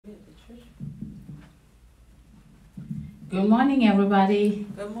Good morning, everybody.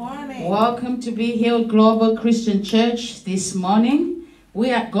 Good morning. Welcome to Be Healed Global Christian Church this morning.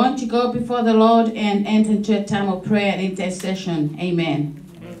 We are going to go before the Lord and enter into a time of prayer and intercession. Amen.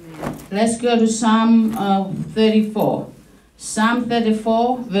 Amen. Let's go to Psalm 34. Psalm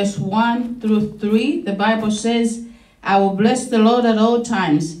 34, verse 1 through 3. The Bible says, I will bless the Lord at all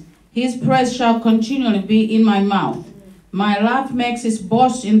times. His praise shall continually be in my mouth. My life makes its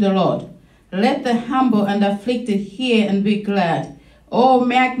boast in the Lord. Let the humble and afflicted hear and be glad. Oh,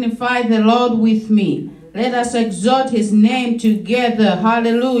 magnify the Lord with me. Let us exalt his name together.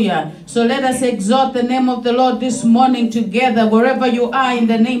 Hallelujah. So let us exalt the name of the Lord this morning together, wherever you are, in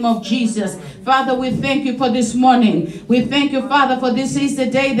the name of Jesus. Father, we thank you for this morning. We thank you, Father, for this is the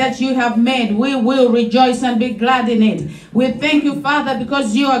day that you have made. We will rejoice and be glad in it. We thank you, Father,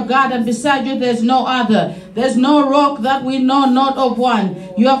 because you are God and beside you there's no other. There's no rock that we know not of one.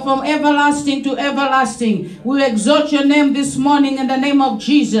 You are from everlasting to everlasting. We exalt your name this morning in the name of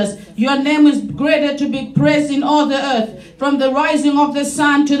Jesus. Your name is greater to be praised in all the earth, from the rising of the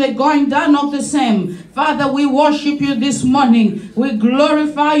sun to the going down of the same. Father, we worship you this morning. We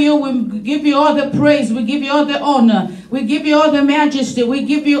glorify you. We give you all the praise. We give you all the honor. We give you all the majesty. We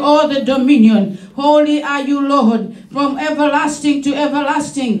give you all the dominion. Holy are you, Lord, from everlasting to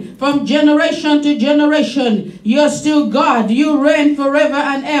everlasting, from generation to generation. You're still God. You reign forever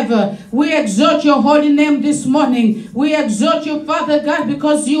and ever. We exalt your holy name this morning. We exalt you, Father God,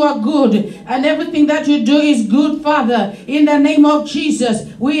 because you are good, and everything that you do is good, Father. In the name of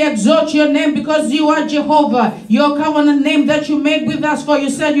Jesus, we exalt your name because you are Jehovah, your covenant name that you made with us, for you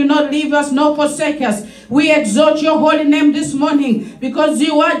said you not leave us nor forsake us. We exalt your holy name this morning because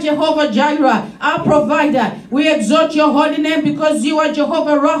you are Jehovah Jireh, our provider. We exalt your holy name because you are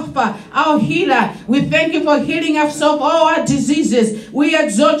Jehovah Rapha, our healer. We thank you for healing us of all our diseases. We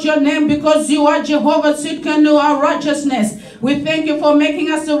exalt your name because you are Jehovah Tsidkenu, our righteousness. We thank you for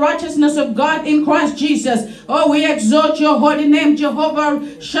making us the righteousness of God in Christ Jesus. Oh, we exalt your holy name,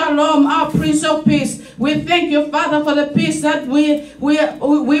 Jehovah Shalom, our Prince of Peace. We thank you, Father, for the peace that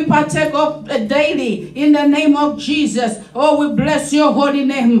we partake of daily in the name of Jesus. Oh, we bless your holy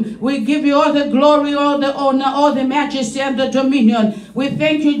name. We give you all the glory, all the honor, all the majesty and the dominion. We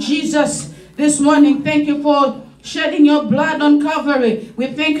thank you, Jesus, this morning. Thank you for shedding your blood on Calvary. We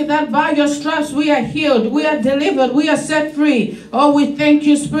thank you that by your stripes we are healed, we are delivered, we are set free. Oh, we thank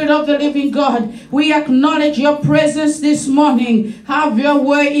you, Spirit of the living God. We acknowledge your presence this morning. Have your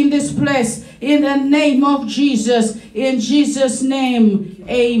way in this place, in the name of Jesus. In Jesus' name,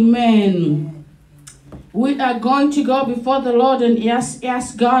 amen. We are going to go before the Lord and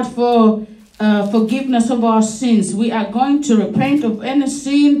ask God for forgiveness of our sins. We are going to repent of any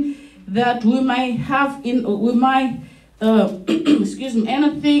sin that we might have excuse me,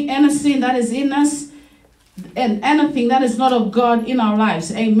 any sin that is in us and anything that is not of God in our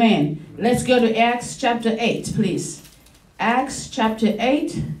lives. Amen. Let's go to Acts chapter 8, please. Acts chapter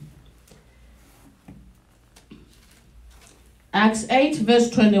 8. Acts 8, verse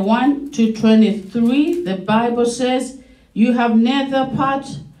 21 to 23. The Bible says, you have neither part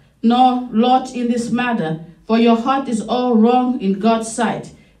nor lot in this matter, for your heart is all wrong in God's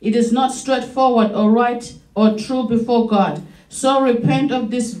sight. It is not straightforward or right or true before God. So repent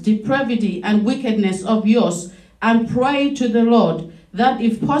of this depravity and wickedness of yours, and pray to the Lord, that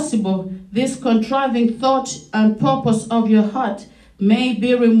if possible, this contriving thought and purpose of your heart may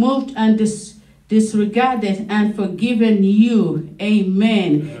be removed and disregarded and forgiven you.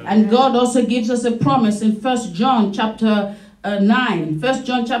 Amen. And God also gives us a promise in 1 John chapter 9. 1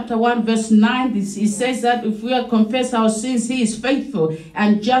 John chapter 1 verse 9, he says that if we confess our sins, he is faithful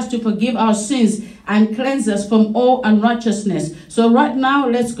and just to forgive our sins and cleanse us from all unrighteousness. So right now,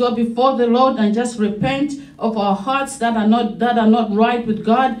 let's go before the Lord and just repent of our hearts that are not right with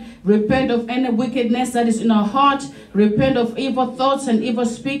God. Repent of any wickedness that is in our heart. Repent of evil thoughts and evil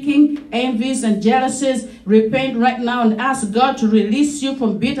speaking, envies and jealousies. Repent right now and ask God to release you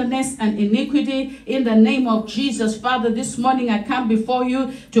from bitterness and iniquity in the name of Jesus. Father, this morning I come before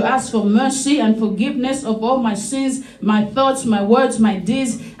you to ask for mercy and forgiveness of all my sins, my thoughts, my words, my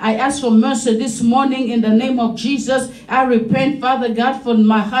deeds. I ask for mercy this morning in the name of Jesus. I repent, Father God, for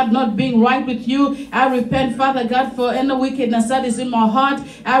my heart not being right with you. I repent, Father God, for any wickedness that is in my heart.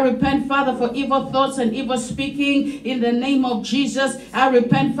 I repent, Father, for evil thoughts and evil speaking in the name of Jesus. I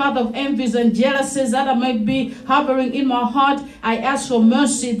repent, Father, of envies and jealousies that I may be harboring in my heart. I ask for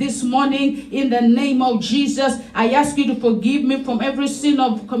mercy this morning in the name of Jesus. I ask you to forgive me from every sin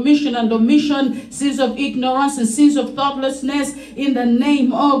of commission and omission, sins of ignorance and sins of thoughtlessness in the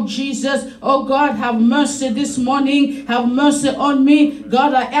name of Jesus. Oh God, God, have mercy this morning. Have mercy on me.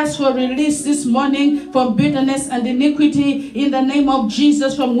 God, I ask for release this morning from bitterness and iniquity in the name of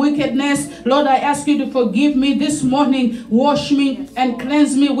Jesus, from wickedness. Lord, I ask you to forgive me this morning. Wash me and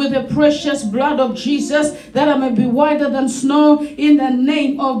cleanse me with the precious blood of Jesus, that I may be whiter than snow in the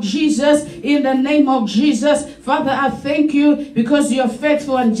name of Jesus. In the name of Jesus. Father, I thank you because you are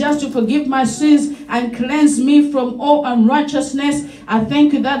faithful and just to forgive my sins and cleanse me from all unrighteousness. I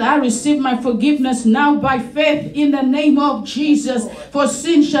thank you that I receive my forgiveness now by faith in the name of Jesus. For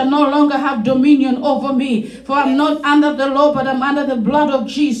sin shall no longer have dominion over me. For I'm not under the law, but I'm under the blood of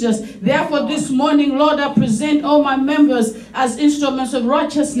Jesus. Therefore, this morning, Lord, I present all my members as instruments of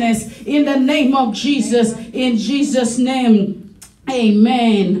righteousness in the name of Jesus. In Jesus' name,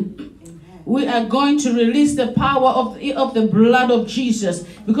 amen. We are going to release the power of the blood of Jesus,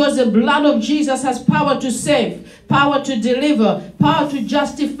 because the blood of Jesus has power to save, power to deliver, power to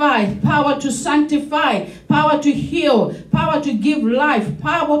justify, power to sanctify, power to heal, power to give life,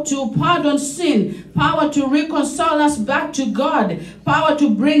 power to pardon sin, power to reconcile us back to God, power to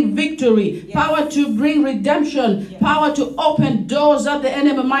bring victory, power to bring redemption, power to open doors that the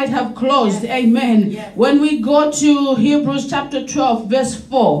enemy might have closed. Amen. When we go to Hebrews chapter 12 verse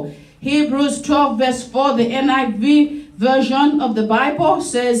 4, Hebrews 12 verse 4, the NIV version of the Bible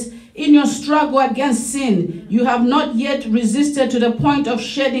says, in your struggle against sin, you have not yet resisted to the point of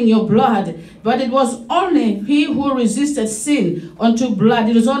shedding your blood. But it was only he who resisted sin unto blood.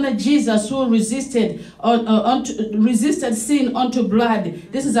 It was only Jesus who resisted sin unto blood.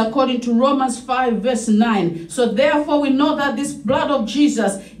 This is according to Romans 5 verse 9. So therefore we know that this blood of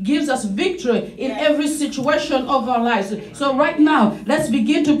Jesus gives us victory in every situation of our lives. So right now, let's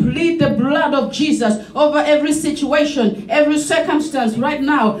begin to plead the blood of Jesus over every situation, every circumstance right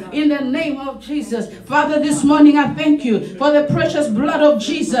now in the name of Jesus. Father, this morning I thank you for the precious blood of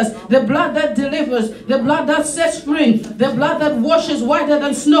Jesus, the blood that delivers, the blood that sets free, the blood that washes whiter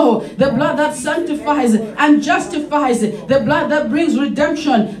than snow, the blood that sanctifies and justifies, the blood that brings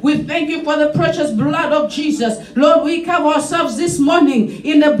redemption. We thank you for the precious blood of Jesus. Lord, we cover ourselves this morning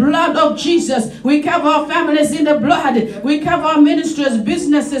in the blood of Jesus. We cover our families in the blood. We cover our ministries,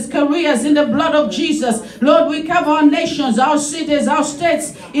 businesses, careers in the blood of Jesus. Lord, we cover our nations, our cities, our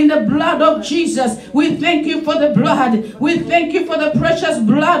states in the blood of Jesus. We thank you for the blood. We thank you for the precious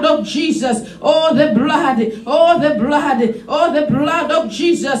blood of Jesus. Oh, the blood. Oh, the blood. Oh, the blood of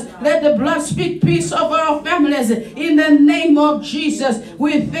Jesus. Let the blood speak peace over our families in the name of Jesus.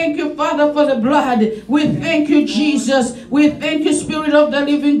 We thank you, Father, for the blood. We thank you, Jesus. We thank you, Spirit of the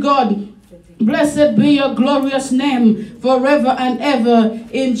living God. Blessed be your glorious name forever and ever.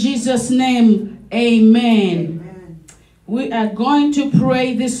 In Jesus' name, amen. We are going to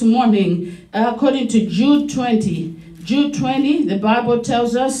pray this morning according to Jude 20. Jude 20, the Bible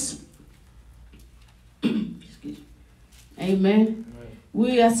tells us, amen.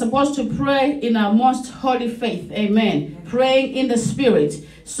 We are supposed to pray in our most holy faith. Amen. Praying in the Spirit.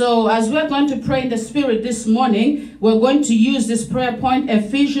 So as we're going to pray in the Spirit this morning, we're going to use this prayer point,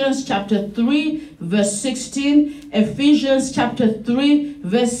 Ephesians chapter 3, verse 16. Ephesians chapter 3,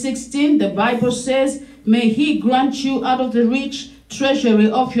 verse 16. The Bible says, may he grant you out of the rich treasury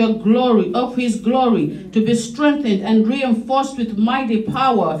of your glory, of his glory, to be strengthened and reinforced with mighty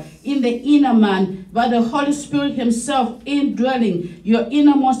power in the inner man by the Holy Spirit himself indwelling your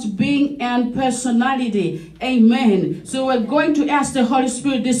innermost being and personality. Amen. So we're going to ask the Holy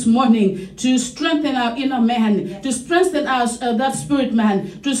Spirit this morning to strengthen our inner man, to strengthen us, that spirit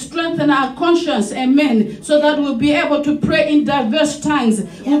man, to strengthen our conscience. Amen. So that we'll be able to pray in diverse tongues.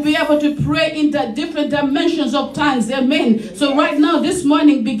 We'll be able to pray in the different dimensions of tongues. Amen. So right now, this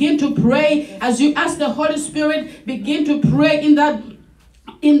morning, begin to pray as you ask the Holy Spirit. Begin to pray in that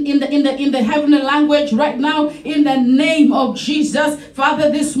in the heavenly language right now, in the name of Jesus. Father,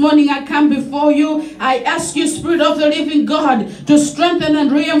 this morning I come before you. I ask you, Spirit of the living God, to strengthen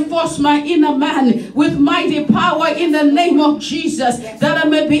and reinforce my inner man with mighty power in the name of Jesus, that I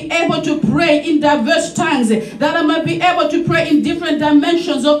may be able to pray in diverse tongues, that I may be able to pray in different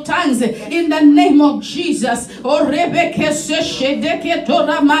dimensions of tongues in the name of Jesus. Oh, Rebecca Seshedeke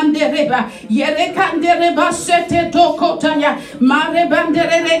Tora Mandereba Yerekandereba Sete Tokotaya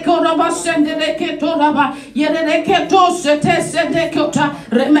Marebande Rekorabasendeke Toraba Yereketo Sete Sedekota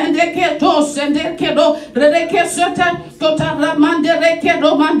Remendeketo Sendekedo Redekeseta Skota ramande reke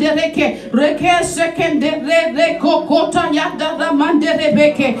romande reke. Reke sekende re kokota yada ramande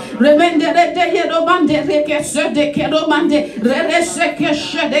rebeke. Remende rede ye romande reke sedeke romande. Rere seke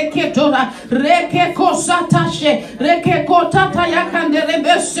shedeke tora. Reke kosatashe. Reke kotata yakande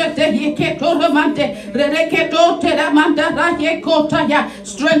rebesete yeke toromande. Reke dote ramanda raye kota ya.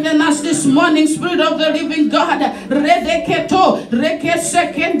 Strengthen us this morning, Spirit of the living God. Redeketo, reke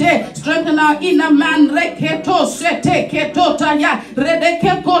sekende. Strengthen our inner man. Reketo sete keto taya.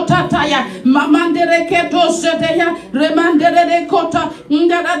 Redeke kota taya. Mamande reketo sete ya. Remande rekota.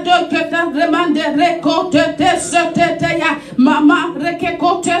 Ngara doketa. Remande rekote te sete te ya. Mama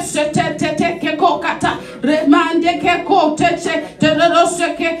rekekote sete te te kekokata. Remande kekote se.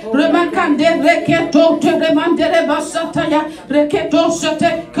 Teroseke. Remakande reketo te remande rebasata ya. Reketo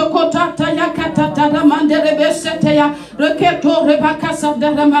sete kekota taya katata remande rebesete ya. Reketo rebakasa de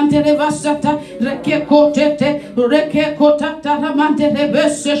remande rebasata. Rekekote te. Rekekota remande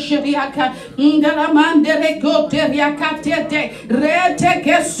rebese shiriaka. Ngaramande rekote riakate te. Rete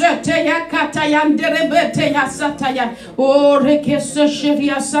kesete ya kata yande rebete ya sataya. O rekese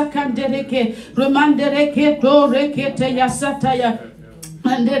shiria sakande reke. Remande reketo rekete ya sataya.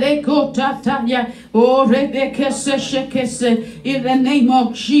 In the name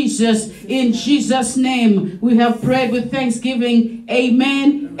of Jesus, in Jesus' name, we have prayed with thanksgiving.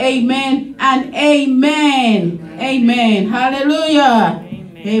 Amen, amen, and amen. Amen. Hallelujah.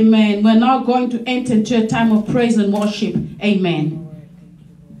 Amen. We're now going to enter into a time of praise and worship. Amen.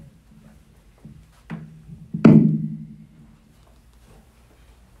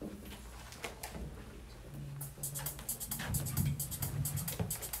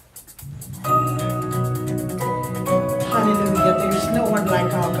 Hallelujah. There is no one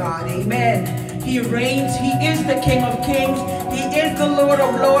like our God. Amen. He reigns. He is the King of Kings. He is the Lord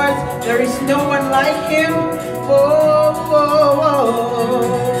of Lords. There is no one like him. Oh, oh,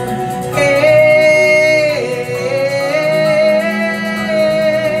 oh. Hey.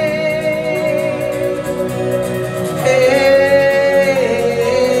 Hey.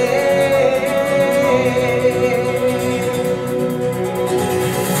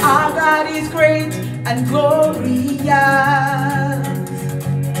 Our God is great and glorious.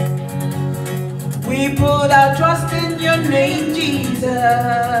 We put our trust in your name, Jesus.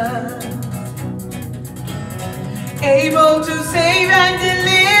 Able to save and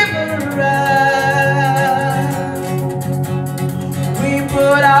deliver us. We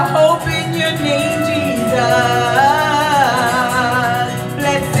put our hope in your name, Jesus.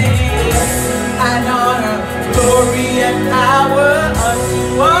 Blessing and honor, glory and power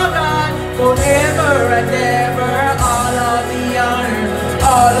unto our God forever and ever. All of the honor,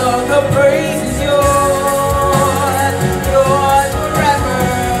 all of the praise is yours, yours forever.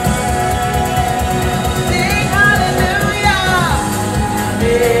 Sing hallelujah,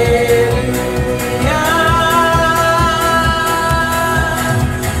 hallelujah,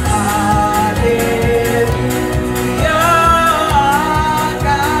 hallelujah.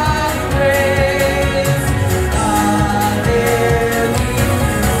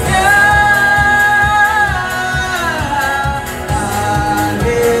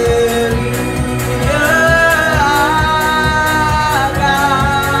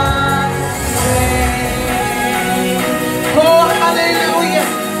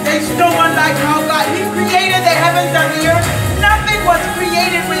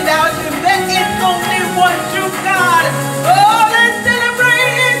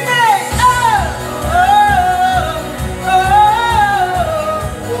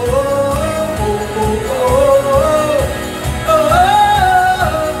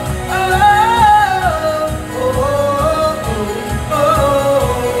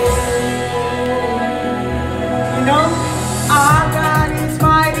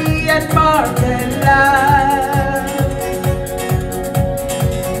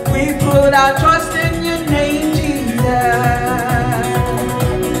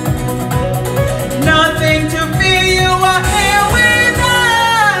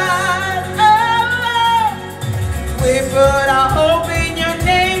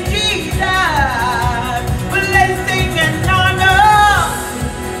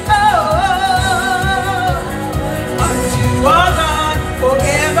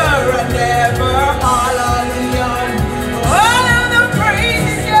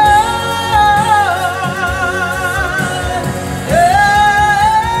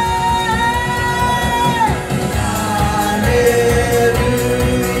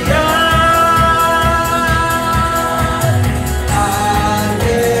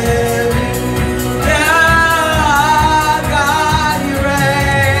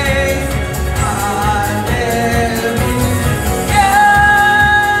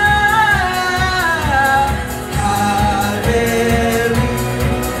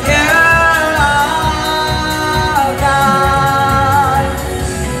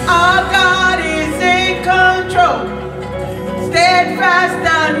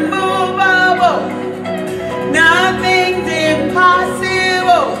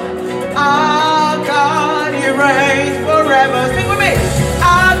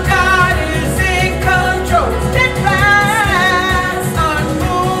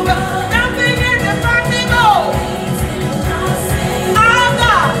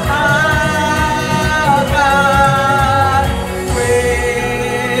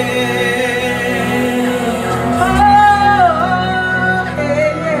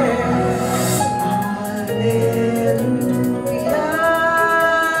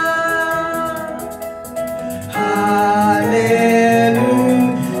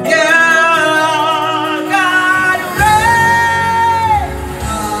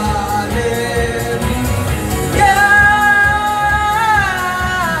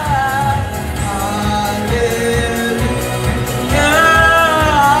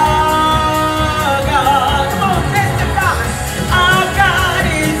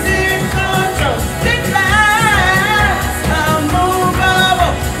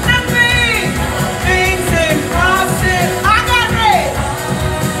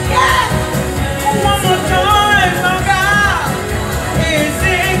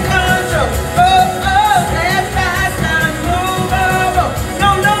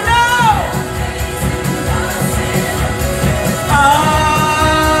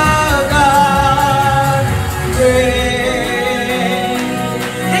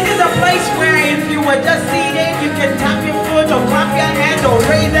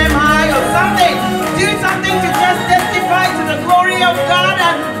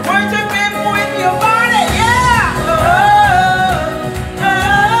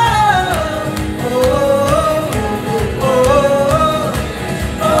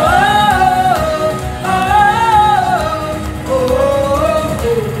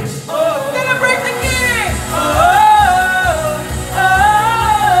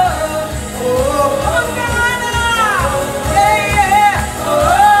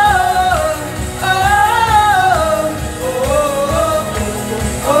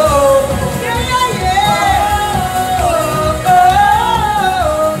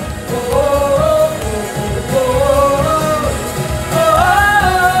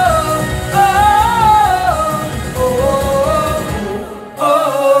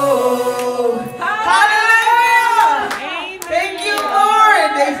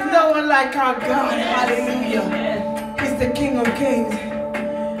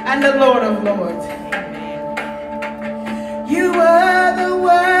 and the Lord of Lords. You were the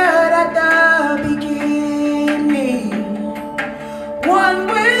Word at the beginning, one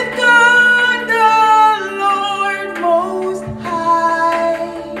with God the Lord Most High.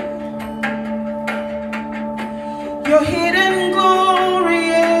 Your hidden glory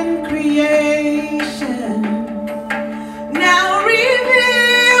in creation, now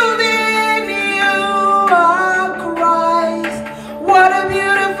revealed in you are Christ. What a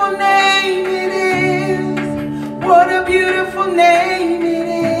beautiful name it is. What a beautiful name it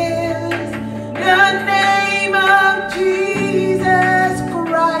is. The name of Jesus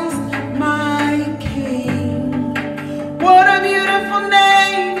Christ, my King. What a beautiful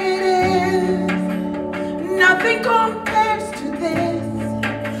name it is. Nothing compares to this.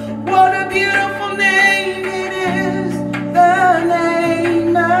 What a beautiful name it is. The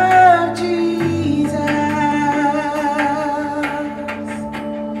name of Jesus.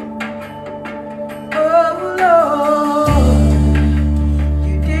 Oh Lord,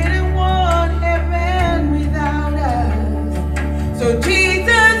 you didn't want heaven without us. So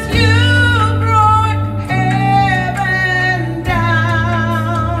Jesus, you brought heaven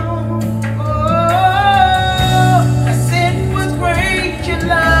down. Oh, the sin was great, your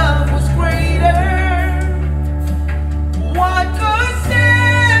love was greater. What could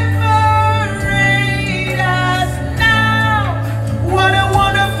separate us now? What a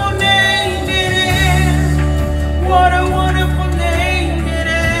wonderful name it is. What a wonderful name it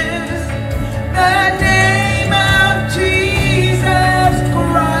is. The name of Jesus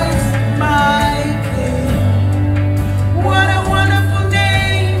Christ, my King. What a wonderful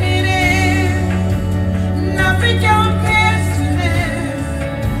name it is. Nothing compares to this.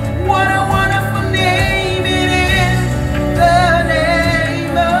 What a wonderful name it is. The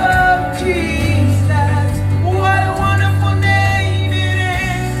name of Jesus. What a wonderful name it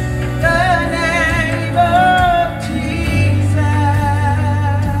is. The name of Jesus.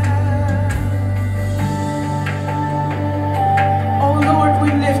 Oh Lord, we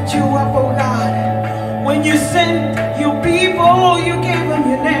lift you up, oh God. When you sent your people, you gave them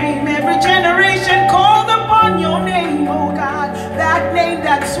your name. Every generation called upon your name, oh God. That name,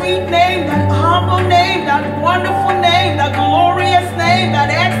 that sweet name, that humble name, that wonderful name, that glorious name, that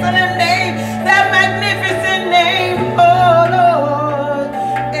excellent name, that magnificent name, oh Lord.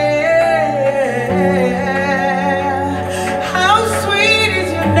 How sweet is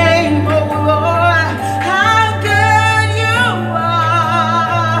your name, oh Lord. How good you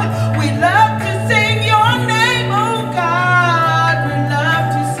are. We love to sing your name, oh God. We love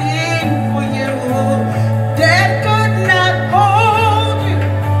to sing for you. Death could not hold you.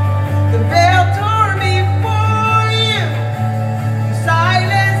 The veil tore before you. You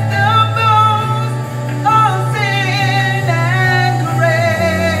silenced the bones of sin and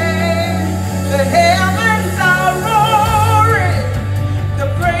grave. The heavens are roaring the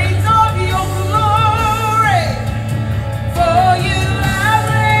praise of your glory. For you have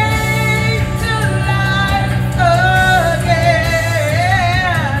raised to life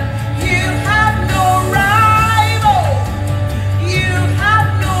again. You have no rival. You have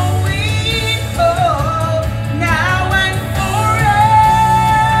no equal. Now and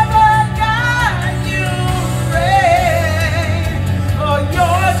forever, God, you reign. Oh,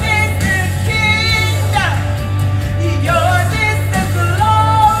 yours is the kingdom. Yours is the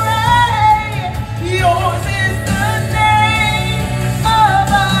glory. Yours is the name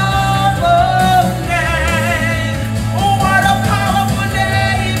above all names. Oh, what a powerful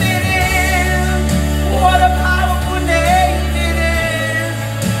name it is. What a powerful name it is.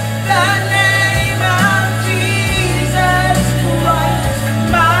 The name of Jesus Christ,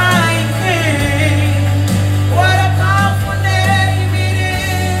 my King. What a powerful name it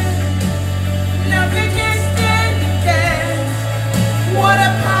is. Nothing can stand against. What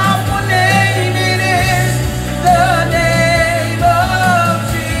a powerful name it is. The name of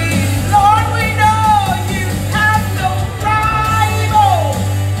Jesus. Lord, we know you have no rival.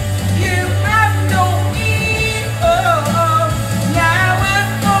 You have no equal. Now and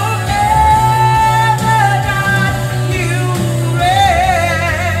forever, God, you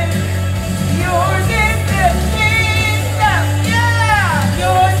reign. Yours is the kingdom, yeah.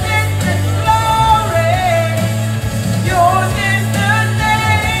 Yours is the glory. Yours is the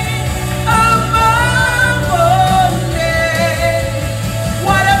name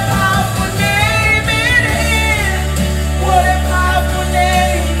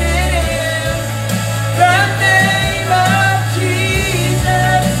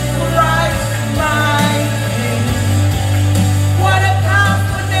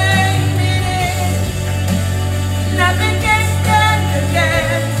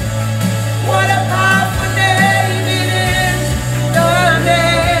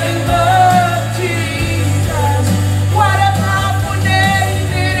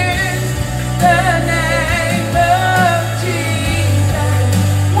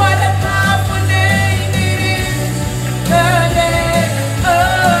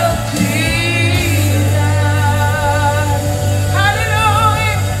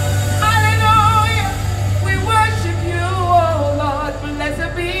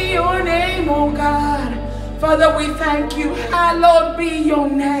thank you. Hallowed be your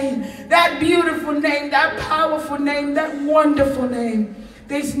name. That beautiful name, that powerful name, that wonderful name.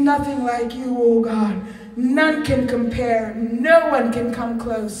 There's nothing like you, oh God. None can compare. No one can come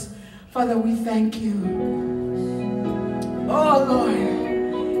close. Father, we thank you. Oh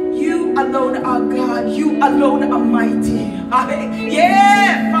Lord, you alone are God. You alone are mighty.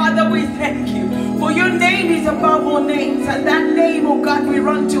 Yeah, Father, we thank you. For your name is above all names. And that name, oh God, we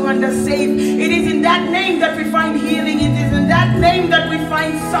run to and are saved. It is in that name that we find healing. It is in that name that we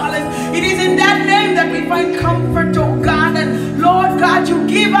find solace. It is in that name that we find comfort, oh God. And Lord God, you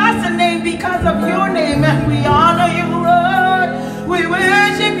give us a name because of your name. And we honor you, Lord. We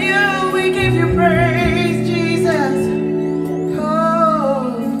worship you. We give you praise, Jesus.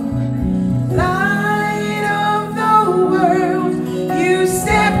 Oh, light of the world, you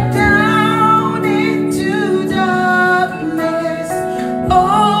step down into darkness.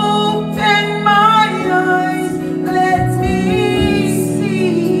 Open my eyes, let me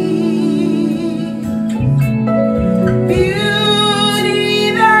see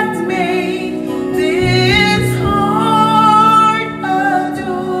beauty that made this heart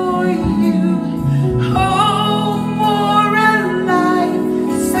adore you. Hope for a life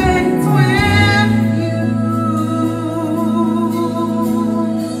spent with you.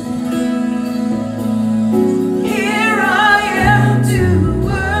 Here I am to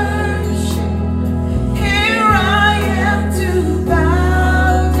worship. Here I am to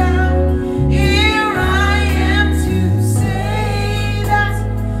bow down. Here I am to say that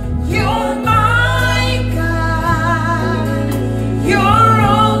you're my God. You're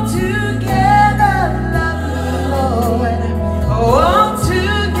altogether lovely, Lord.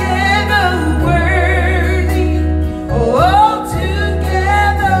 Altogether worthy.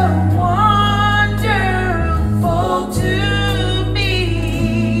 Altogether wonderful to me.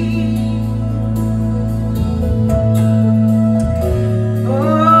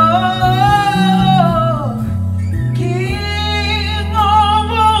 Oh, King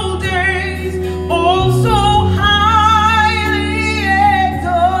of all days, oh so highly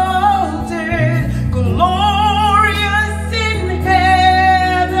exalted, glorious in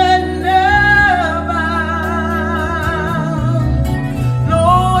heaven above.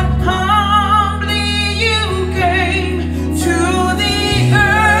 Lord, humbly you came to the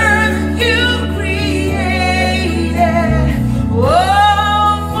earth you created.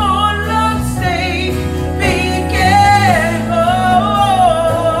 Oh, for love's sake, began.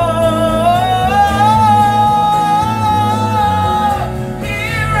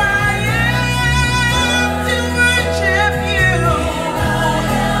 Here I am to worship you.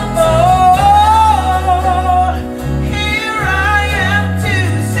 Oh, here I am to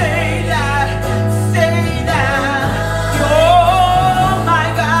say that you're my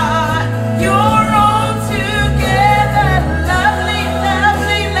God. You're altogether lovely,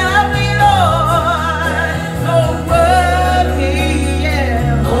 lovely, lovely, Lord. Oh, worthy,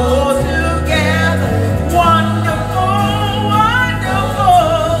 yeah, altogether wonderful,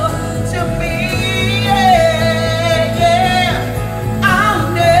 wonderful to me, yeah, yeah. I'll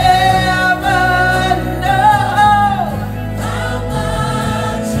never know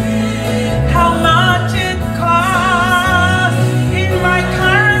how much it costs in my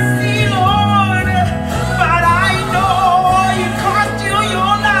currency, Lord, but I know it cost you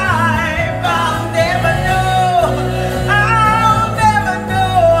your life. I'll never know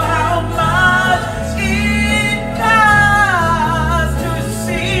how much it costs to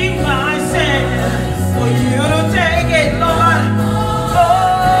see my sin, for you to take it, Lord. Oh,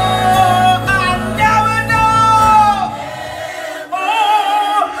 I'll never know. Oh,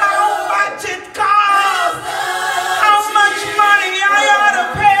 how much it costs, how much money I ought to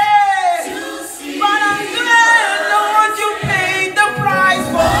pay. But I'm glad, Lord, you paid the price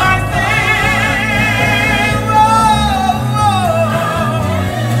for my sin.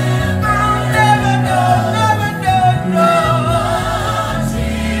 I'll never know,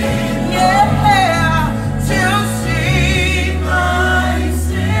 yeah, to see my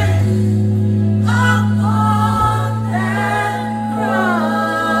sin upon that cross.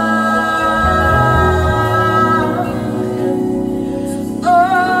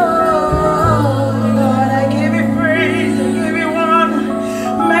 Oh, Lord, I give you praise, I give you honor,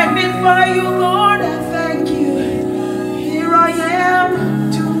 magnify you, Lord, I thank you. Here I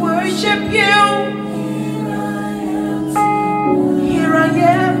am to worship you. Here I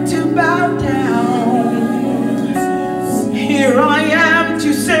am to bow down. Here I am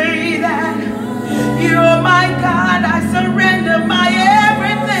to say that you're my God. I surrender my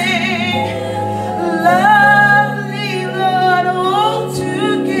everything. Lovely Lord,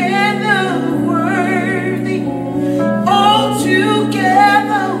 altogether worthy.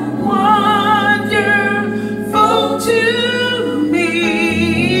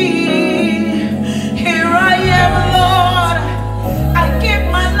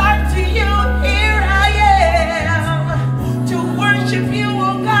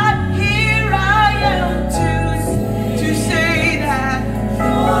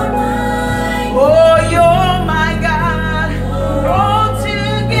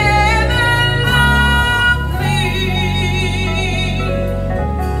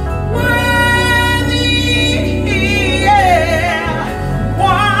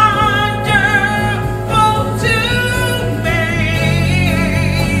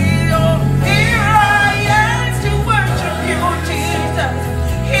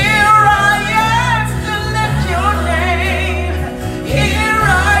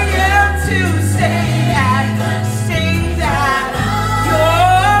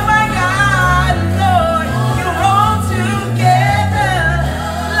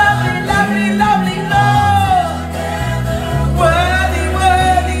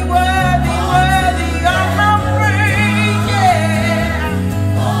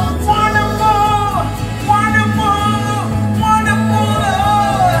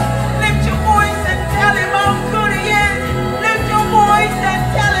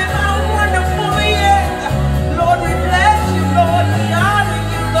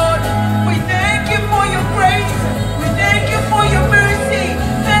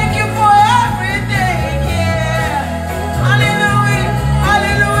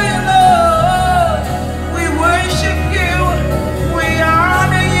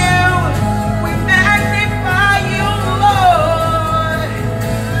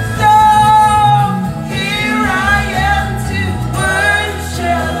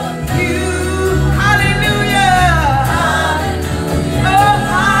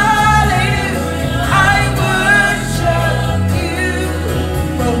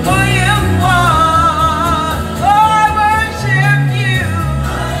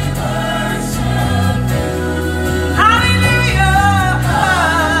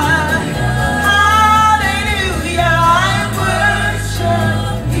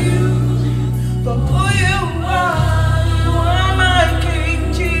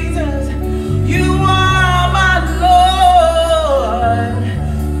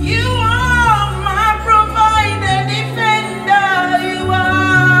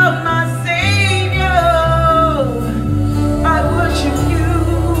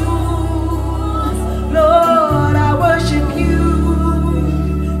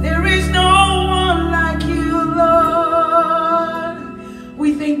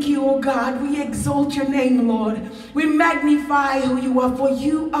 thank you, oh God. We exalt your name, Lord. We magnify who you are, for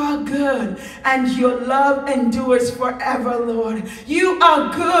you are good and your love endures forever, Lord. You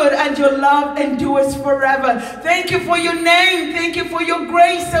are good and your love endures forever. Thank you for your name. Thank you for your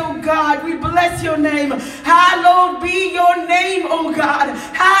grace, oh God. We bless your name. Hallowed be your name, oh God.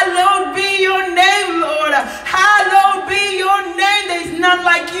 Hallowed be your name, Lord. Hallowed be your name. There is none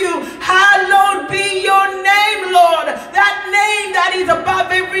like you. Hallowed be your name, Lord. That name that is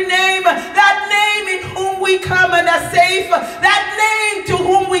above every name. That name in whom we come and are safe. That name to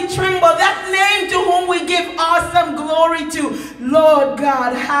whom we tremble. That name to whom we give awesome glory to. Lord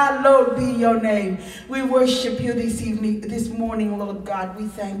God, hallowed be your name. We worship you this evening, this morning, Lord God. We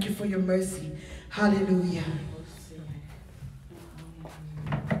thank you for your mercy. Hallelujah.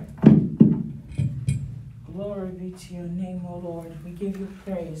 Glory be to your name, O Lord. We give you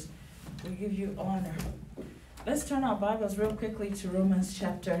praise. We give you honor. Let's turn our Bibles real quickly to Romans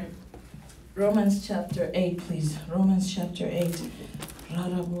chapter 8, please. Romans chapter 8.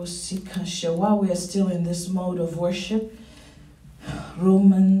 While we are still in this mode of worship,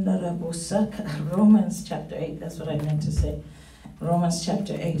 Romans chapter 8, that's what I meant to say. Romans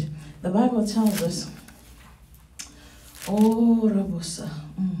chapter 8. The Bible tells us,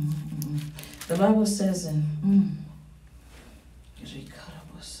 the Bible says in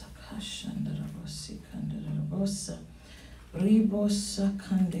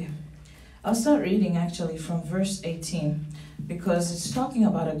I'll start reading actually from verse 18 because it's talking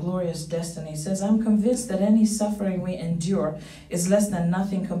about a glorious destiny. It says, I'm convinced that any suffering we endure is less than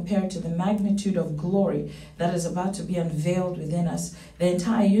nothing compared to the magnitude of glory that is about to be unveiled within us. The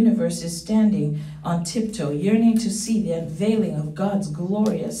entire universe is standing on tiptoe, yearning to see the unveiling of God's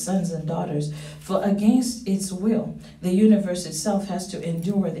glorious sons and daughters. For against its will, the universe itself has to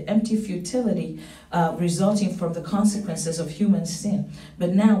endure the empty futility resulting from the consequences of human sin. But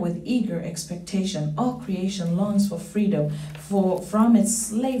now with eager expectation, all creation longs for freedom from its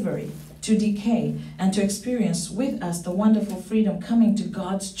slavery to decay and to experience with us the wonderful freedom coming to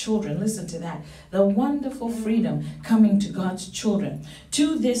God's children. Listen to that. The wonderful freedom coming to God's children.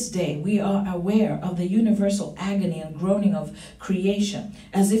 To this day, we are aware of the universal agony and groaning of creation,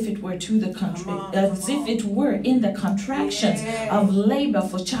 as if it were in the contractions of labor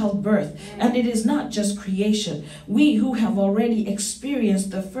for childbirth. And it is not just creation. We who have already experienced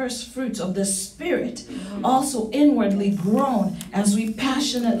the first fruits of the Spirit also inwardly groan as we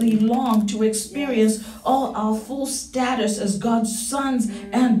passionately long to experience all our full status as God's sons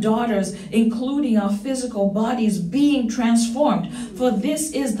and daughters, including our physical bodies being transformed. For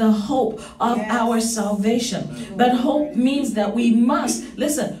this is the hope of our salvation. But hope means that we must,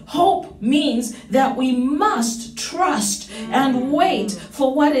 listen, hope means that we must trust and wait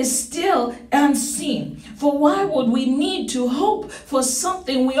for what is still unseen. For why would we need to hope for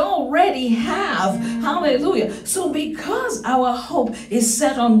something we already have? Hallelujah. So because our hope is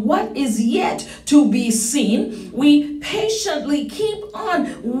set on what is yet to be seen, we patiently keep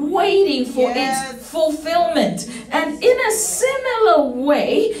on waiting for its fulfillment. And in a similar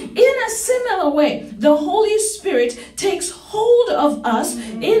way, the Holy Spirit takes hold of us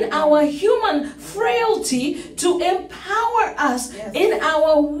in our human frailty to empower us in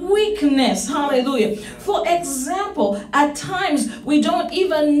our weakness. Hallelujah. For example, at times we don't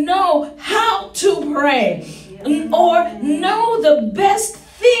even know how to pray or know the best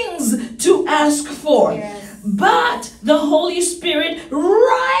things to ask for. But the Holy Spirit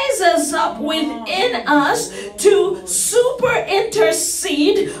rises up within us to super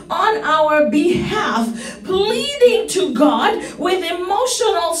intercede on our behalf, pleading to God with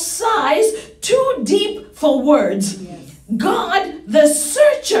emotional sighs too deep for words. God, the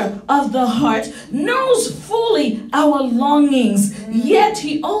searcher of the heart, knows fully our longings, yet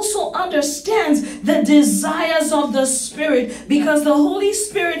he also understands the desires of the Spirit, because the Holy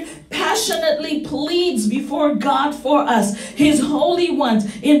Spirit passionately pleads before God for us, his holy ones,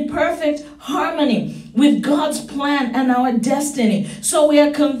 in perfect harmony with God's plan and our destiny. So we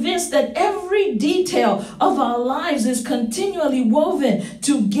are convinced that every detail of our lives is continually woven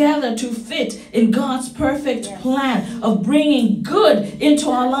together to fit in God's perfect plan of bringing good into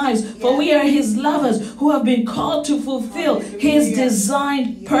our lives. For we are his lovers who have been called to fulfill his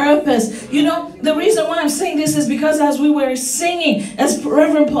designed purpose. You know, the reason why I'm saying this is because as we were singing, as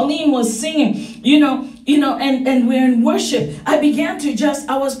Reverend Pauline was singing, and we're in worship,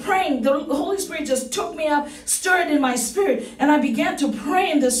 I was praying. The Holy Spirit just took me up, stirred in my spirit, and I began to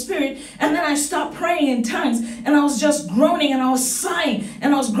pray in the spirit, and then I stopped praying in tongues, and I was just groaning, and I was sighing,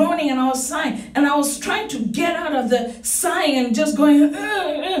 and I was groaning, and I was sighing, and I was trying to get out of the sighing and just going,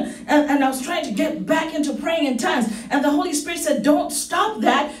 and I was trying to get back into praying in tongues, and the Holy Spirit said, don't stop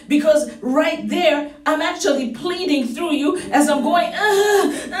that, because right there, I'm actually pleading through you as I'm going,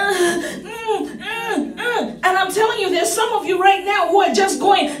 and I'm telling you, there's some of you right now who are just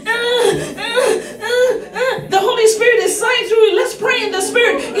going, the Holy Spirit is sighing through you. Let's pray in the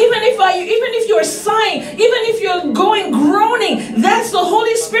Spirit. Even if you're sighing, even if you're going groaning, that's the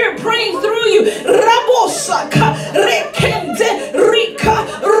Holy Spirit praying through you. Rabosaka rekende rika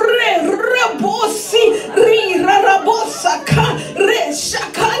re rabosi ri rabosaka re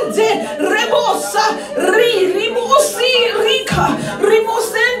shakande rebosa ri ribosi rika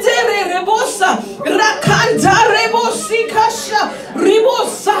ribosende re rebosa rakanda rebosi kasha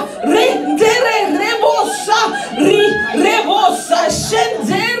ribosa rendere rebosa ri rebosa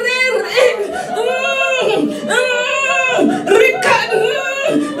shendere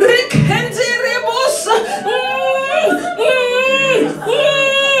rikende rebosa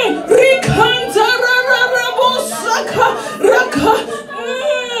rikanda rabosa raka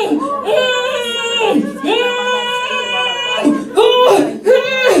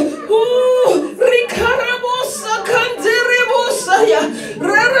rikarabosa kande rebosa ya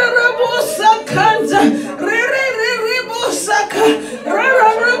rarabosa kanda rebosa ka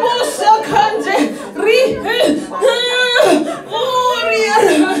rarabosa kande ri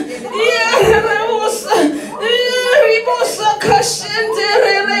rebosa rebosa kashende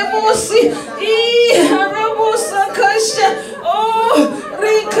rebosi rebosa kasha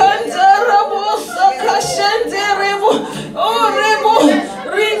rikanda rabosa kashende rebo rebo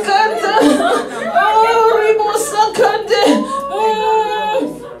rikanda rebosa kande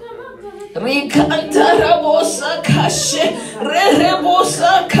rikanda rabosa kashe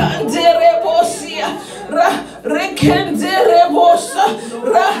rebosa kande rebosia rekende rebosa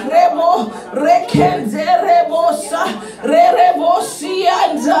rebo rekende rebosa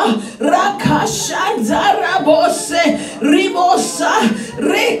rebosianda rakashanda rabose ribosa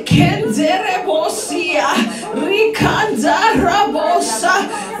rekende rebosia rikanda rabosa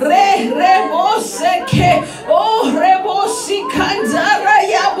rebose ke rebosi kandara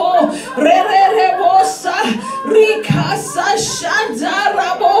yabo rebosa rikasa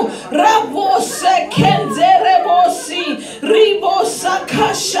shandarabo rabose kenderebosi ribosa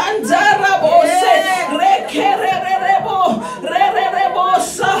kashandarabose rekererebo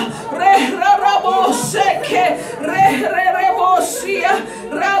rerebosa rerabose ke rerebosia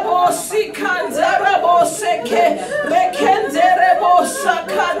rabosi kandarabose ke rekenderebosa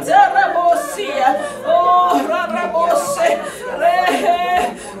kandarabosia rarabose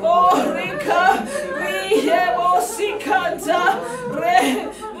rika rihebosi kanda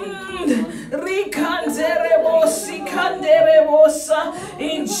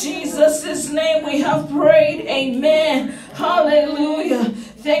in Jesus' name we have prayed. Amen. Hallelujah.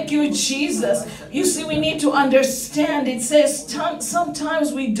 Thank you, Jesus. You see, we need to understand. It says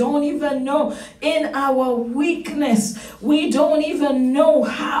sometimes we don't even know in our weakness. We don't even know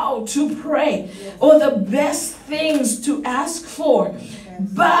how to pray or the best things to ask for.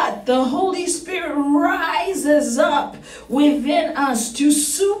 But the Holy Spirit rises up within us to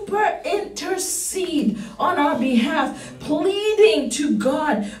super intercede on our behalf, pleading to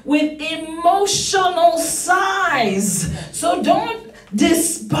God with emotional sighs. So don't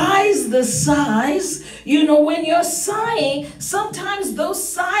despise the sighs. You know, when you're sighing, sometimes those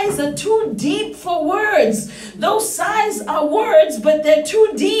sighs are too deep for words. Those sighs are words, but they're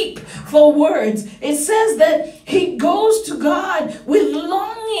too deep for words. It says that he goes to God with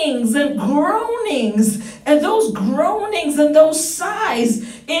longings and groanings, and those groanings and those sighs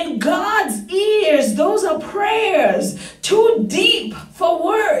in God's ears, those are prayers too deep for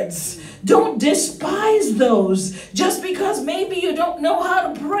words. Don't despise those just because maybe you don't know how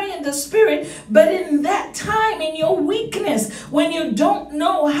to pray in the Spirit, but in that time, in your weakness, when you don't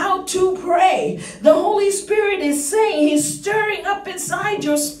know how to pray, the Holy Spirit is saying, he's stirring up inside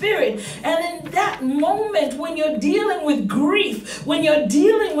your spirit. And in that moment, when you're dealing with grief, when you're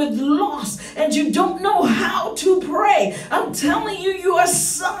dealing with loss, and you don't know how to pray, I'm telling you, you are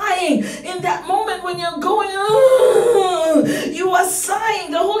sighing. In that moment when you're going, you are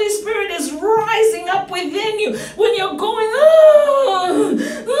sighing. The Holy Spirit is rising up within you. When you're going,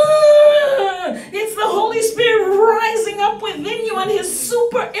 it's the Holy Spirit rising up within you, and he's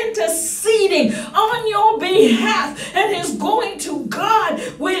super interceding on your behalf, and he's going to God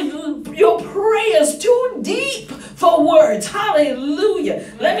with your prayers too deep for words. Hallelujah.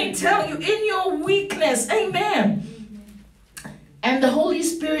 Let me tell you, in your weakness, amen. And the Holy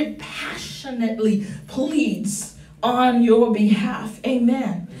Spirit passionately pleads on your behalf.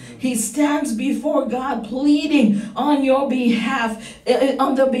 Amen. He stands before God pleading on your behalf,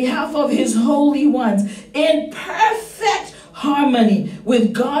 on the behalf of his holy ones, in perfect harmony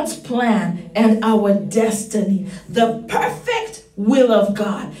with God's plan and our destiny. The perfect will of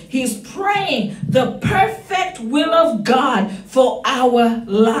God. He's praying the perfect will of God for our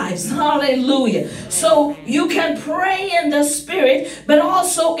lives. Hallelujah. So you can pray in the Spirit, but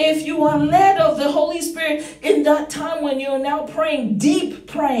also if you are led of the Holy Spirit in that time when you're now praying deep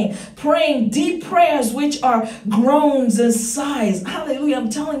prayers, which are groans and sighs. Hallelujah. I'm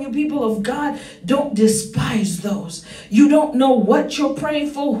telling you, people of God, don't despise those. You don't know what you're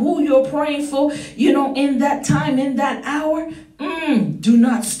praying for, who you're praying for. You know, in that time, in that hour, do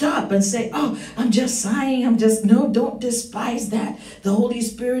not stop and say, oh, I'm just sighing. No, don't despise that. The Holy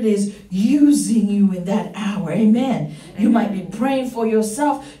Spirit is using you in that hour. Amen. You might be praying for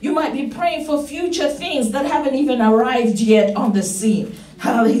yourself. You might be praying for future things that haven't even arrived yet on the scene.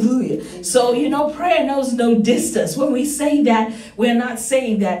 Hallelujah. So, you know, prayer knows no distance. When we say that, we're not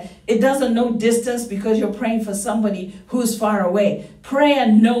saying that it doesn't know distance because you're praying for somebody who's far away.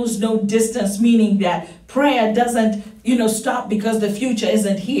 Prayer knows no distance, meaning that prayer doesn't, stop because the future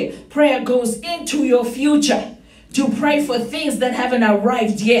isn't here. Prayer goes into your future to pray for things that haven't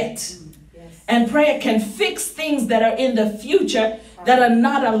arrived yet. And prayer can fix things that are in the future that are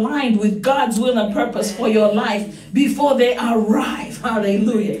not aligned with God's will and purpose for your life before they arrive.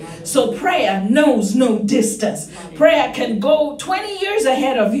 Hallelujah. So prayer knows no distance. Prayer can go 20 years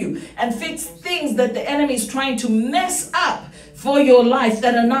ahead of you and fix things that the enemy is trying to mess up for your life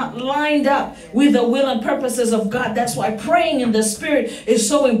that are not lined up with the will and purposes of God. That's why praying in the Spirit is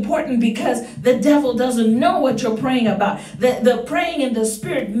so important, because the devil doesn't know what you're praying about. The praying in the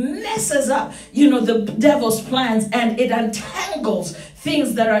Spirit messes up, the devil's plans, and it untangles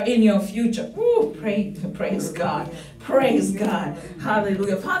things that are in your future. Ooh, praise God. Praise God.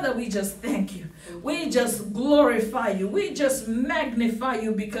 Hallelujah. Father, we just thank you. We just glorify you. We just magnify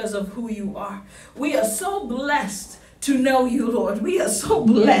you because of who you are. We are so blessed to know you, Lord. We are so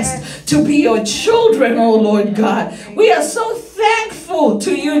blessed to be your children, oh Lord God. We are so thankful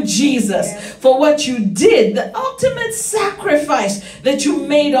to you, Jesus, for what you did, the ultimate sacrifice that you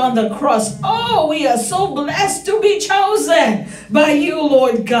made on the cross. Oh, we are so blessed to be chosen by you,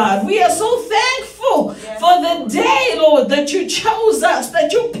 Lord God. We are so thankful for the day, Lord, that you chose us,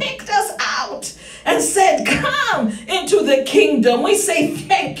 that you picked us out and said, come into the kingdom. We say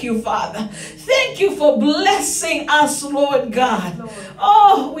thank you, Father. Thank you for blessing us, Lord God.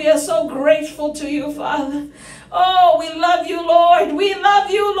 Oh, we are so grateful to you, Father. Oh, we love you, Lord. We love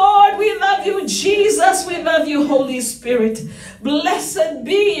you, Lord. We love you, Jesus. We love you, Holy Spirit. Blessed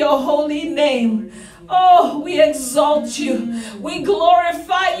be your holy name. Oh, we exalt you. We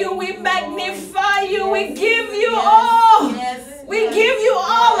glorify you. We magnify you. We give you all. We give you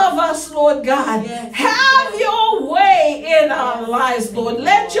all of us, Lord God. Have your way in our lives, Lord.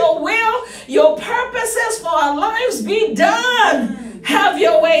 Let your will, your purposes for our lives be done. Have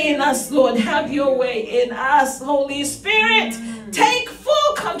your way in us, Lord. Have your way in us, Holy Spirit. Take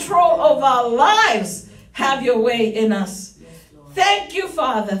full control of our lives. Have your way in us. Thank you,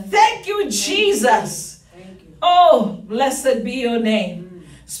 Father. Thank you, Jesus. Oh, blessed be your name.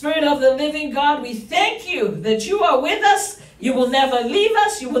 Spirit of the living God, we thank you that you are with us. You will never leave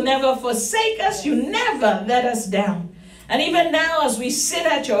us. You will never forsake us. You never let us down. And even now, as we sit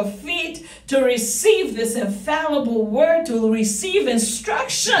at your feet to receive this infallible word, to receive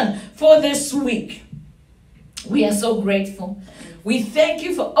instruction for this week, we are so grateful. We thank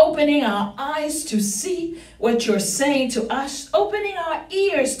you for opening our eyes to see what you're saying to us, opening our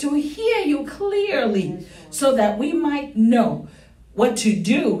ears to hear you clearly so that we might know what to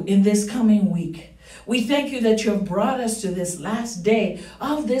do in this coming week. We thank you that you have brought us to this last day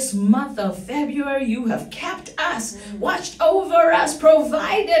of this month of February. You have kept us, watched over us,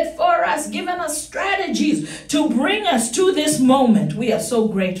 provided for us, given us strategies to bring us to this moment. We are so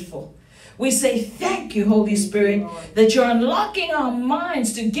grateful. We say thank you, Holy Spirit, that you're unlocking our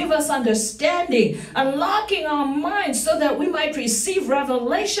minds to give us understanding, unlocking our minds so that we might receive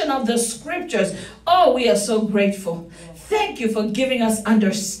revelation of the scriptures. Oh, we are so grateful. Thank you for giving us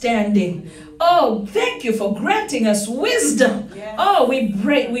understanding. Oh, thank you for granting us wisdom. Oh,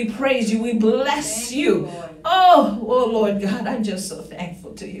 we praise you. We bless you. Oh, Lord God, I'm just so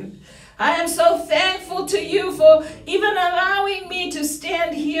thankful to you. I am so thankful to you for even allowing me to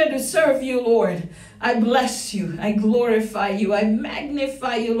stand here to serve you, Lord. I bless you. I glorify you. I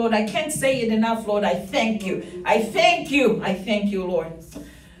magnify you, Lord. I can't say it enough, Lord. I thank you. I thank you. I thank you, Lord.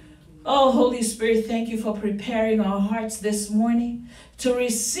 Oh, Holy Spirit, thank you for preparing our hearts this morning to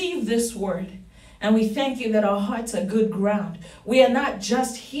receive this word. And we thank you that our hearts are good ground. We are not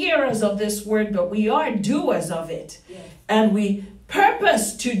just hearers of this word, but we are doers of it. Yes. And we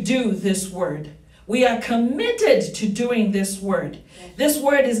purpose to do this word. We are committed to doing this word. This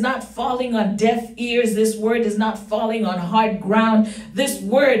word is not falling on deaf ears. This word is not falling on hard ground. This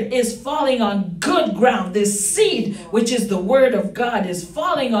word is falling on good ground. This seed, which is the word of God, is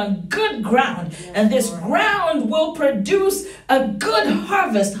falling on good ground. And this ground will produce a good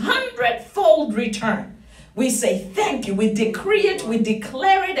harvest, 100-fold return. We say thank you. We decree it, we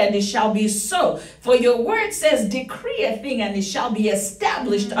declare it, and it shall be so. For your word says, decree a thing and it shall be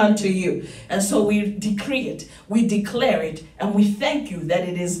established unto you. And so we decree it, we declare it, and we thank you that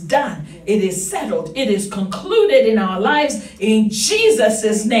it is done. It is settled. It is concluded in our lives in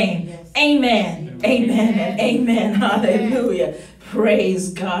Jesus' name. Amen. Amen and amen. Hallelujah.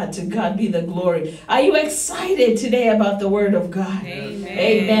 Praise God. To God be the glory. Are you excited today about the word of God? Amen.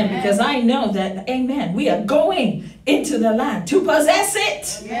 Amen. Because I know that, amen, we are going into the land to possess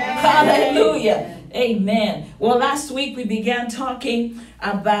it. Yes. Hallelujah. Amen. Well, last week we began talking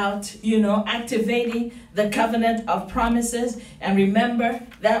about, activating the covenant of promises. And remember,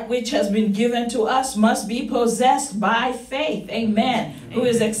 that which has been given to us must be possessed by faith. Amen. Who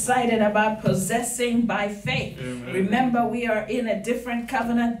is excited about possessing by faith? Amen. Remember, we are in a different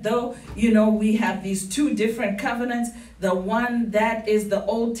covenant, though, we have these two different covenants. The one that is the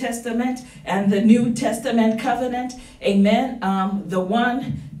Old Testament and the New Testament covenant. Amen. The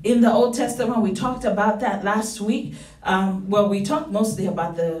one in the Old Testament, we talked about that last week. We talked mostly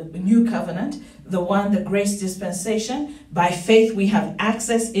about the New Covenant, the one, the grace dispensation. By faith, we have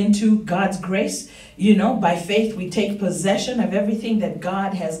access into God's grace. By faith, we take possession of everything that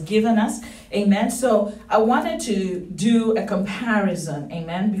God has given us. Amen. So I wanted to do a comparison.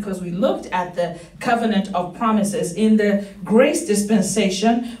 Amen. Because we looked at the covenant of promises. In the grace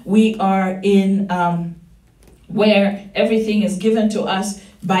dispensation, we are in where everything is given to us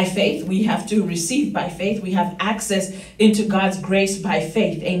by faith. We have to receive by faith. We have access into God's grace by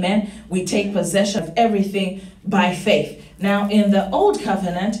faith. Amen. We take possession of everything by faith. Now, in the old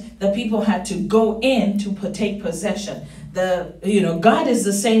covenant, the people had to go in to take possession. God is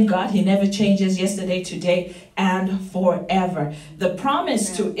the same God. He never changes, yesterday, today, and forever. The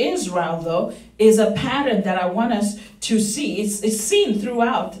promise to Israel, though, is a pattern that I want us to see. It's seen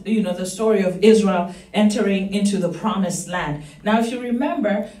throughout, the story of Israel entering into the promised land. Now, if you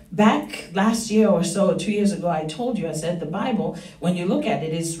remember, back last year or so, 2 years ago, I told you, I said the Bible, when you look at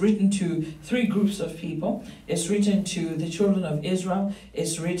it, is written to three groups of people. It's written to the children of Israel,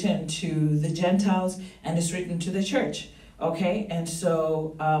 it's written to the Gentiles, and it's written to the church. Okay, and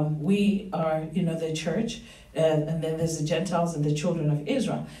so we are, the church, and then there's the Gentiles and the children of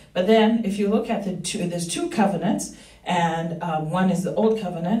Israel. But then if you look at there's two covenants, and one is the old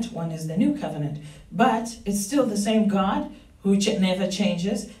covenant, one is the new covenant. But it's still the same God who never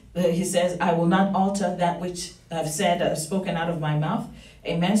changes. He says, I will not alter that which I've said, spoken out of my mouth.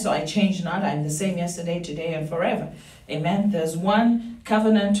 Amen. So I change not. I'm the same yesterday, today, and forever. Amen. There's one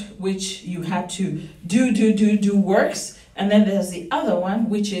covenant which you had to do works. And then there's the other one,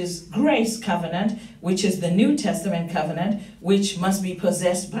 which is grace covenant, which is the New Testament covenant, which must be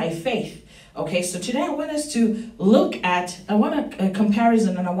possessed by faith. Okay, so today I want us to look at, I want a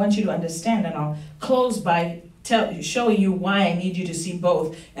comparison, and I want you to understand, and I'll close by showing you why I need you to see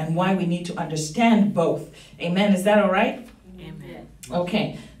both and why we need to understand both. Amen. Is that all right? Amen.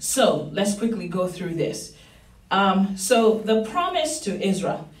 Okay, so let's quickly go through this. So the promise to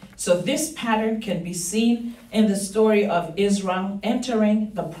Israel. So this pattern can be seen in the story of Israel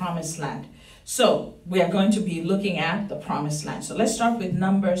entering the promised land. So we are going to be looking at the promised land. So let's start with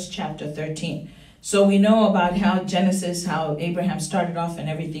Numbers chapter 13. So we know about how Genesis, how Abraham started off and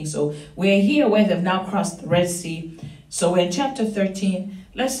everything. So we're here where they've now crossed the Red Sea. So we're in chapter 13.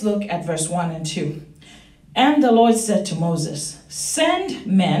 Let's look at verse 1 and 2. And the Lord said to Moses, send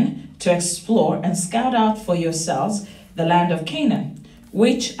men to explore and scout out for yourselves the land of Canaan,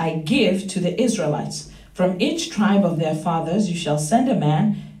 which I give to the Israelites. From each tribe of their fathers you shall send a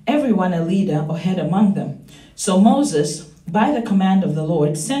man, everyone a leader or head among them. So Moses, by the command of the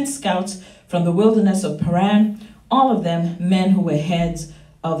Lord, sent scouts from the wilderness of Paran, all of them men who were heads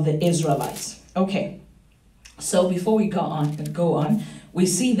of the Israelites. Okay, so before we go on, we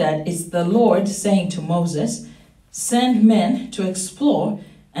see that it's the Lord saying to Moses, send men to explore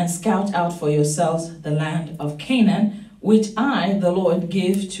and scout out for yourselves the land of Canaan, which I, the Lord,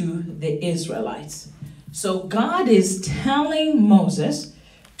 give to the Israelites. So God is telling Moses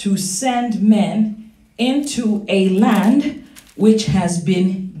to send men into a land which has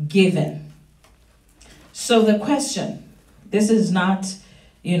been given. So the question, this is not,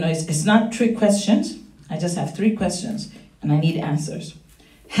 it's not trick questions. I just have 3 questions and I need answers.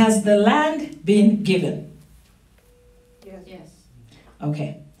 Has the land been given? Yes.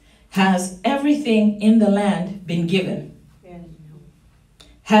 Okay. Has everything in the land been given? Yes.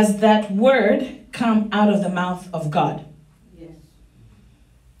 Has that word come out of the mouth of God? Yes.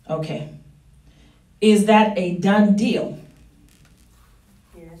 Okay. Is that a done deal?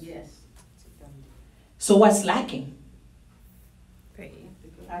 Yes. So what's lacking?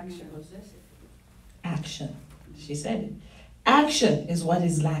 Action. Action. She said it. Action is what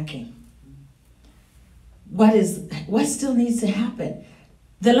is lacking. What still needs to happen?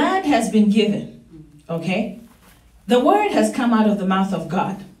 The land has been given. Okay? The word has come out of the mouth of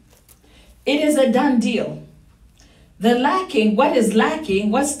God. It is a done deal. What is lacking,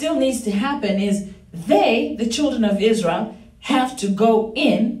 what still needs to happen is they, the children of Israel, have to go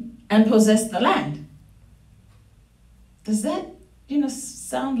in and possess the land. Does that,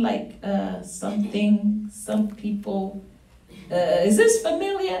 sound like something some people, is this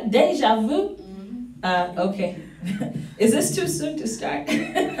familiar? Deja vu? Okay. Is this too soon to start?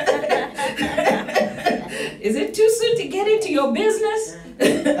 Is it too soon to get into your business?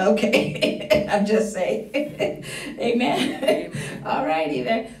 Okay. I'm just saying. Amen. All righty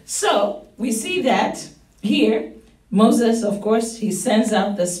then. So we see that here, Moses, of course, he sends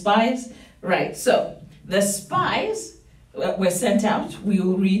out the spies. Right. So the spies were sent out. We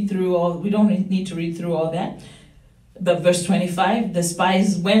will read through we don't need to read through all that. But verse 25, the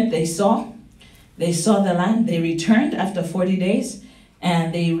spies went, they saw the land, they returned after 40 days,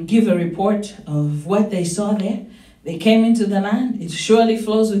 and they give a report of what they saw there. They came into the land, it surely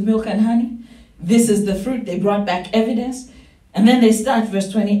flows with milk and honey. This is the fruit, they brought back evidence. And then they start, verse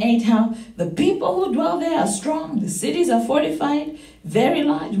 28, how the people who dwell there are strong, the cities are fortified, very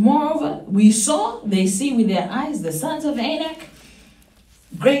large. Moreover, they see with their eyes the sons of Anak,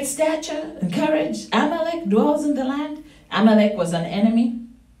 great stature and courage. Amalek dwells in the land. Amalek was an enemy.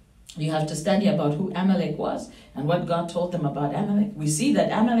 You have to study about who Amalek was and what God told them about Amalek. We see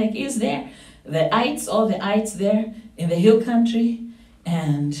that Amalek is there. All the ites there in the hill country.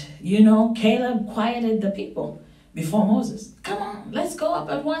 And, Caleb quieted the people before Moses. Come on, let's go up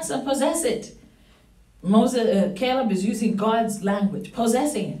at once and possess it. Caleb is using God's language,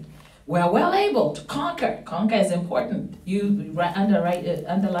 possessing it. We are well able to conquer. Conquer is important. You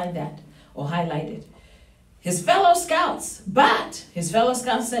underline that or highlight it. His fellow scouts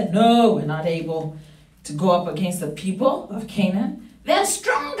said, no, we're not able to go up against the people of Canaan. They're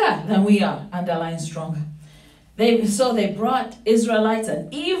stronger than we are. Underline stronger. So they brought Israelites an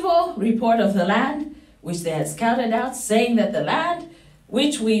evil report of the land, which they had scouted out, saying that the land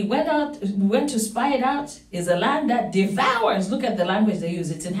which we went to spy it out is a land that devours. Look at the language they use,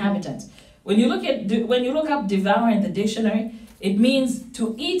 its inhabitants. When you look up devour in the dictionary, it means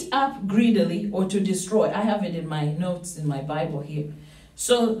to eat up greedily or to destroy. I have it in my notes in my Bible here.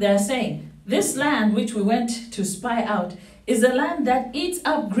 So they're saying, this land which we went to spy out is a land that eats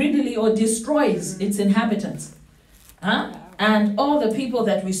up greedily or destroys its inhabitants. And all the people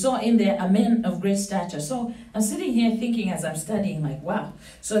that we saw in there are men of great stature. So I'm sitting here thinking as I'm studying, like, wow.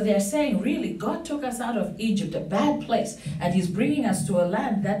 So they're saying, really, God took us out of Egypt, a bad place, and he's bringing us to a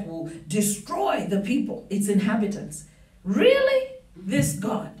land that will destroy the people, its inhabitants. Really? This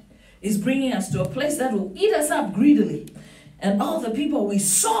God is bringing us to a place that will eat us up greedily. And all the people we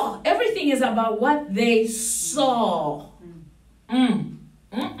saw, everything is about what they saw.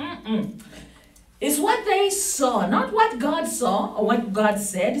 It's what they saw, not what God saw or what God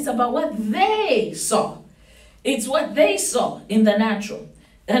said. It's about what they saw. It's what they saw in the natural.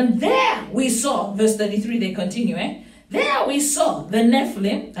 And there we saw, verse 33, they continue, There we saw the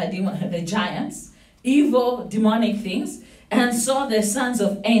Nephilim, the giants, evil, demonic things, and saw the sons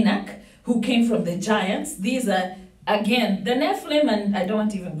of Anak, who came from the giants. These are, again, the Nephilim, and I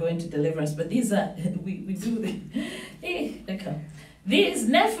don't even go into deliverance, but these are, we do, okay. This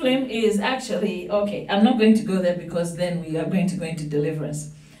Nephilim is actually, okay, I'm not going to go there because then we are going to go into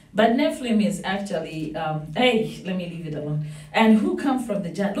deliverance. But Nephilim is actually, let me leave it alone. And who come from the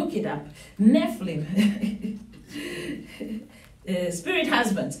giant? Look it up. Nephilim. Spirit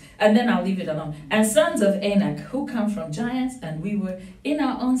husbands. And then I'll leave it alone. And sons of Anak, who come from giants, and we were in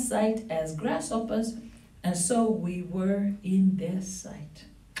our own sight as grasshoppers, and so we were in their sight.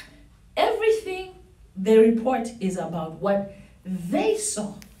 Everything they report is about what they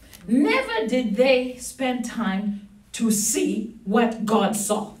saw. Never did they spend time to see what God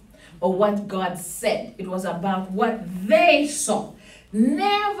saw or what God said. It was about what they saw.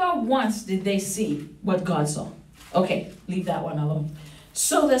 Never once did they see what God saw. Okay, leave that one alone.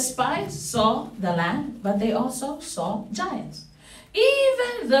 So the spies saw the land, but they also saw giants.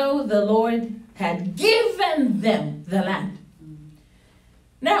 Even though the Lord had given them the land.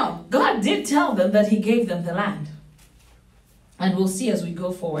 Now, God did tell them that he gave them the land. And we'll see as we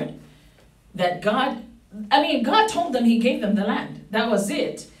go forward that God told them he gave them the land. That was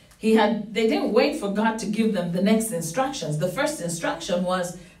it. They didn't wait for God to give them the next instructions. The first instruction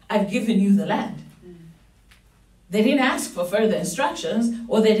was, I've given you the land. They didn't ask for further instructions,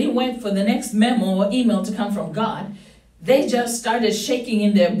 or they didn't wait for the next memo or email to come from God. They just started shaking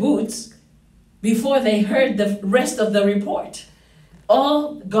in their boots before they heard the rest of the report.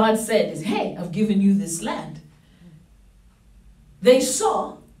 All God said is, hey, I've given you this land. They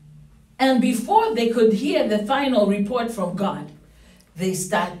saw, and before they could hear the final report from God, they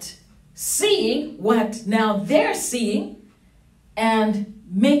start seeing what now they're seeing and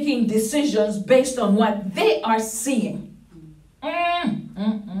making decisions based on what they are seeing.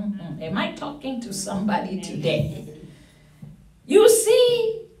 Am I talking to somebody today? You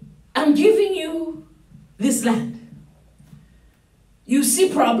see, I'm giving you this land. You see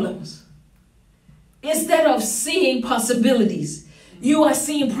problems. Instead of seeing possibilities, you are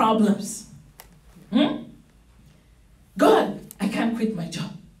seeing problems. God, I can't quit my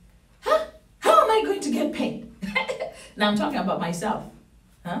job. Huh? How am I going to get paid? Now I'm talking about myself.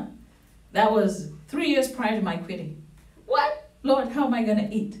 Huh? That was 3 years prior to my quitting. What? Lord, how am I going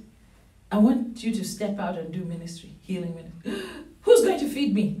to eat? I want you to step out and do ministry, healing ministry. Who's going to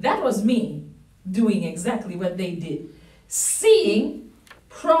feed me? That was me doing exactly what they did. Seeing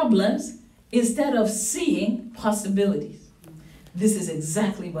problems instead of seeing possibilities. This is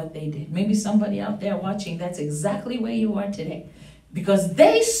exactly what they did. Maybe somebody out there watching, that's exactly where you are today. Because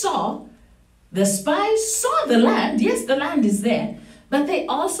they saw, the spies saw the land. Yes, the land is there. But they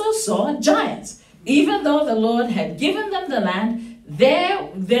also saw giants. Even though the Lord had given them the land,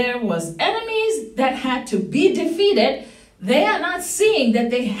 there was enemies that had to be defeated. They are not seeing that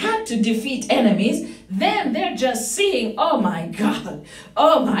they had to defeat enemies. Then they're just seeing, oh my God,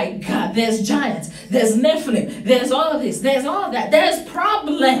 there's giants, there's Nephilim, there's all this, there's all that, there's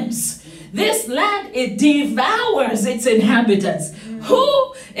problems. This land, it devours its inhabitants.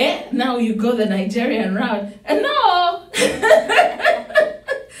 Who? Now you go the Nigerian route. No.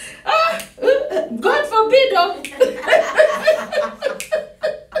 God forbid.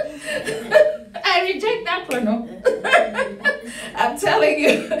 I reject that one. No? I'm telling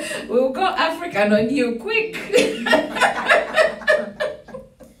you, we'll go African on you quick.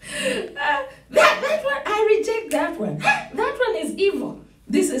 That one, I reject that one. That one is evil.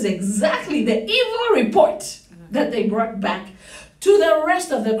 This is exactly the evil report that they brought back to the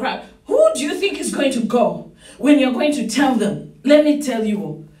rest of the crowd. Who do you think is going to go when you're going to tell them? Let me tell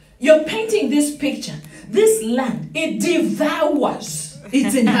you, you're painting this picture. This land, it devours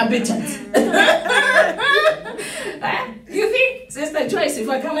its inhabitants. You think, Sister Joyce, if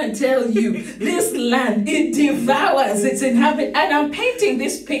I come and tell you, this land, it devours its inhabitants, and I'm painting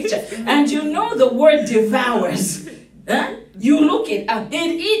this picture, and you know the word devours. You look it up.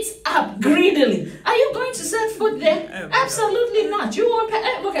 It eats up greedily. Are you going to set foot there? Absolutely not. You won't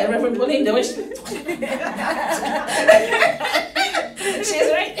pay. Look at Reverend Pauline. She's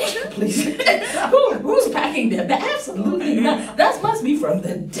right there. Please. Who's packing there? Absolutely not. That must be from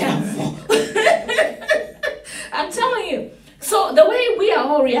the devil. I'm telling you. So the way we are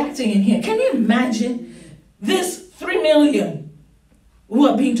all reacting in here, can you imagine this 3 million who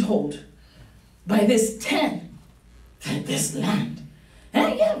are being told by this 10 that this land,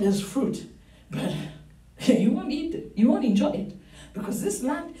 and yeah, there's fruit, but you won't eat it. You won't enjoy it because this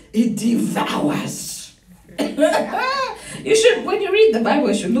land, it devours. You should, when you read the Bible,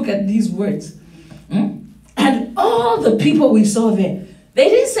 you should look at these words. And all the people we saw there, they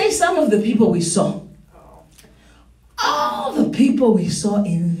didn't say some of the people we saw. All the people we saw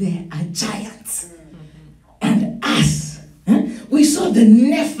in there are giants. And us, we saw the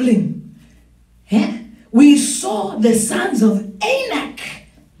Nephilim. We saw the sons of Anak.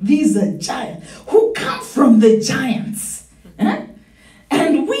 These are giants who come from the giants.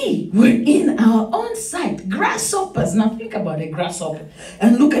 And we were in our own sight. Grasshoppers. Now think about a grasshopper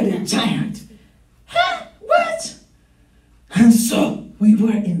and look at a giant. What? And so we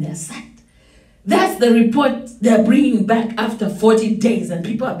were in their sight. That's the report they're bringing back after 40 days and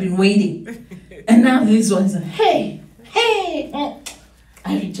people have been waiting. And now these ones are, hey, I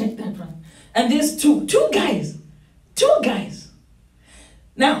reject that one. And there's two guys.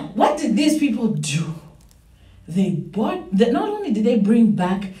 Now, what did these people do? not only did they bring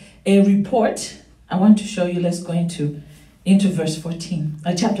back a report, I want to show you, let's go into verse 14,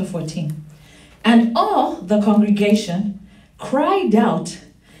 chapter 14. And all the congregation cried out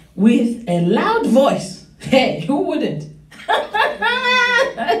with a loud voice. Hey, who wouldn't?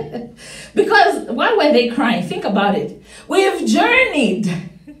 Because why were they crying? Think about it. We've journeyed.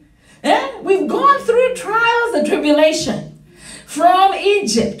 We've gone through trials and tribulation from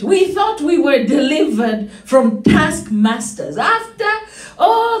Egypt. We thought we were delivered from taskmasters. After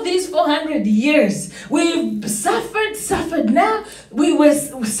all these 400 years, we've suffered. Now we were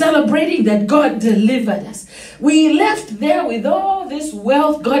celebrating that God delivered us. We left there with all this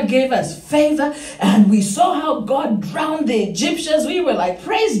wealth. God gave us favor, and we saw how God drowned the Egyptians. We were like,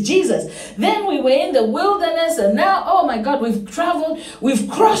 praise Jesus. Then we were in the wilderness, and now, oh my God, we've traveled, we've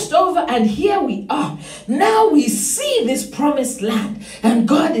crossed over, and here we are. Now we see this promised land, and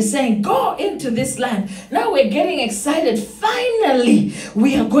God is saying, go into this land. Now we're getting excited. Finally,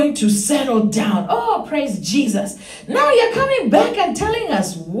 we are going to settle down. Oh, praise Jesus. Now you're coming back and telling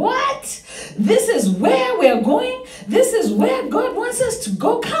us what? This is where we're going. This is where God wants us to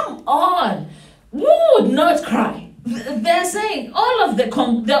go. Come on. Who would not cry? They're saying all the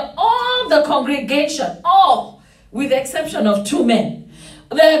congregation, all with the exception of 2 men.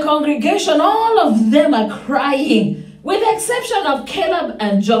 The congregation, all of them are crying, with the exception of Caleb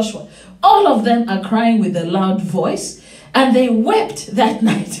and Joshua. All of them are crying with a loud voice, and they wept that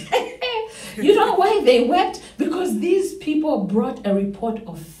night. You know why they wept? Because these people brought a report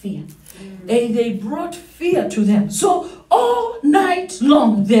of fear. They brought fear to them. So all night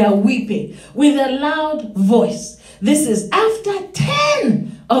long they are weeping with a loud voice. This is after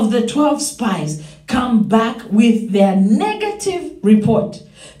 10 of the 12 spies come back with their negative report.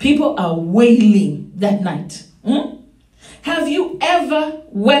 People are wailing that night. Have you ever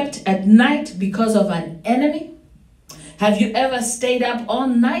wept at night because of an enemy? Have you ever stayed up all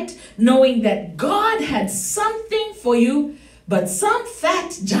night knowing that God had something for you, but some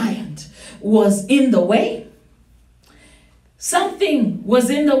fat giant was in the way? Something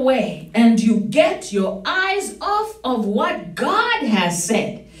was in the way, and you get your eyes off of what God has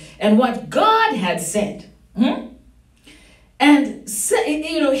said and what God had said. And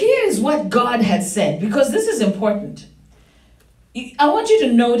here's what God had said, because this is important. I want you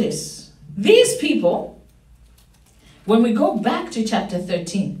to notice these people. When we go back to chapter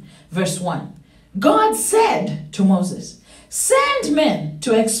 13, verse 1, God said to Moses, send men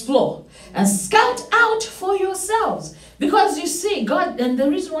to explore and scout out for yourselves. Because you see, God, and the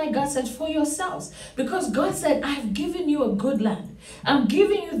reason why God said for yourselves, because God said, I've given you a good land. I'm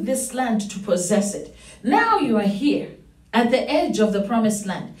giving you this land to possess it. Now you are here at the edge of the promised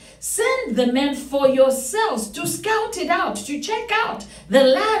land. Send the men for yourselves to scout it out, to check out the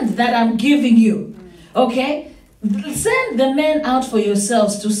land that I'm giving you. Okay? Send the men out for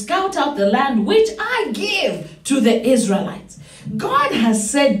yourselves to scout out the land which I give to the Israelites. God has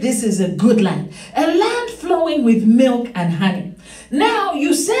said this is a good land, a land flowing with milk and honey. Now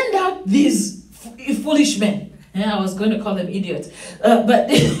you send out these foolish men. I was going to call them idiots, but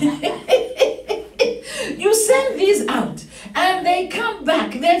you send these out, and they come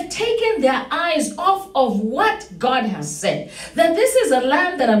back. They've taken their eyes off of what God has said. That this is a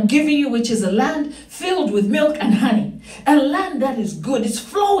land that I'm giving you, which is a land filled with milk and honey. A land that is good. It's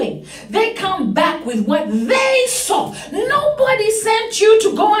flowing. They come back with what they saw. Nobody sent you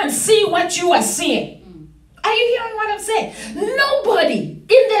to go and see what you are seeing. Are you hearing what I'm saying? Nobody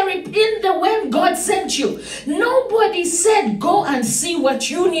when God sent you, nobody said go and see what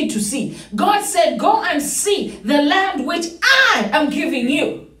you need to see. God said go and see the land which I am giving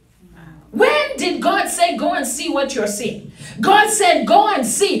you. When did God say go and see what you're seeing? God said go and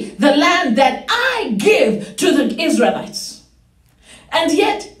see the land that I give to the Israelites. And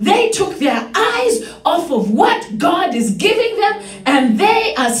yet they took their eyes off of what God is giving them, and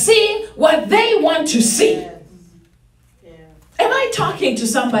they are seeing what they want to see. Am I talking to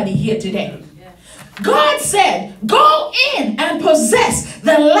somebody here today? God said, go in and possess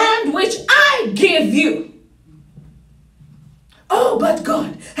the land which I give you. Oh, but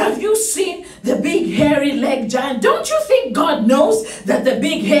God, have you seen the big hairy leg giant? Don't you think God knows that the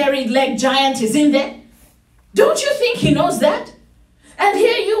big hairy leg giant is in there? Don't you think he knows that? And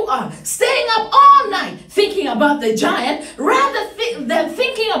here you are, staying up all night thinking about the giant rather than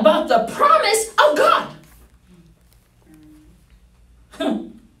thinking about the promise of God.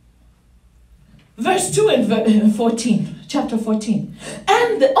 Verse 2 and 14, chapter 14.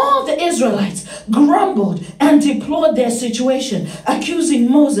 And all the Israelites grumbled and deplored their situation,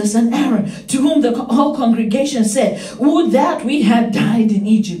 accusing Moses and Aaron, to whom the whole congregation said, would that we had died in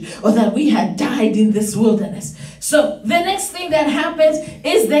Egypt, or that we had died in this wilderness. So the next thing that happens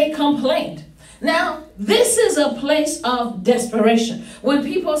is they complained. Now, this is a place of desperation. When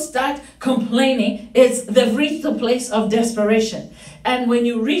people start complaining, they've reached a place of desperation. And when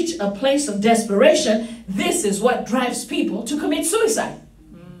you reach a place of desperation, this is what drives people to commit suicide.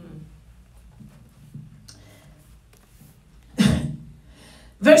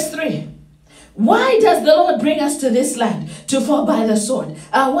 Verse 3. Why does the Lord bring us to this land to fall by the sword?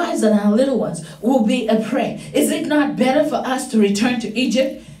 Our wives and our little ones will be a prey. Is it not better for us to return to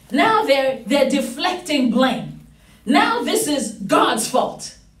Egypt? Now they're deflecting blame. Now this is God's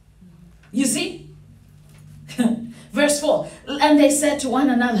fault. You see? Verse 4. And they said to one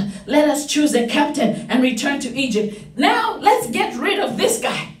another, let us choose a captain and return to Egypt. Now let's get rid of this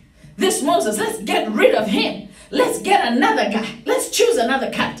guy. This Moses, let's get rid of him. Let's get another guy. Let's choose another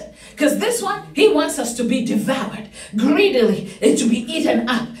captain. Because this one, he wants us to be devoured greedily and to be eaten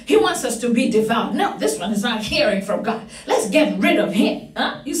up. He wants us to be devoured. No, this one is not hearing from God. Let's get rid of him.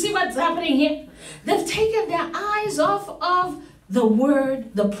 Huh? You see what's happening here? They've taken their eyes off of the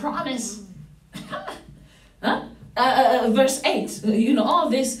word, the promise. Huh? Verse 8, you know, all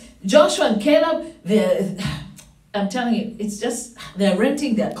this, Joshua and Caleb, I'm telling you, it's just, they're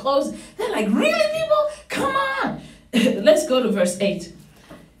renting their clothes. They're like, really, people? Come on. Let's go to verse 8.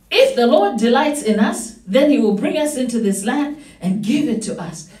 If the Lord delights in us, then he will bring us into this land and give it to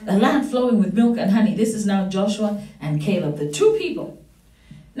us, a land flowing with milk and honey. This is now Joshua and Caleb, the two people.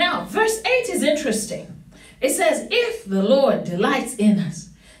 Now, verse 8 is interesting. It says, if the Lord delights in us,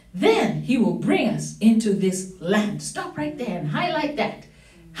 then he will bring us into this land. Stop right there and highlight that.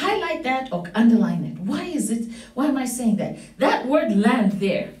 Highlight that or underline it. Why am I saying that? That word land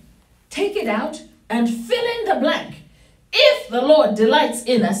there, take it out and fill in the blank. If the Lord delights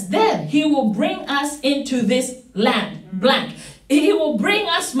in us, then he will bring us into this land, blank. He will bring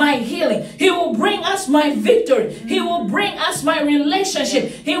us my healing. He will bring us my victory. He will bring us my relationship.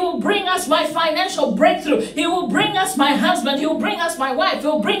 He will bring us my financial breakthrough. He will bring us my husband. He will bring us my wife. He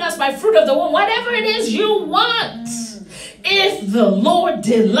will bring us my fruit of the womb. Whatever it is you want. If the Lord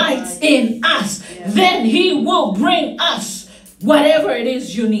delights in us, then he will bring us whatever it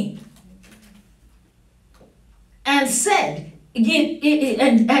is you need. And said, give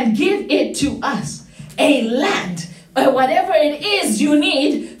it to us, a land, whatever it is you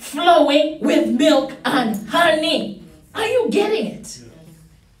need, flowing with milk and honey. Are you getting it?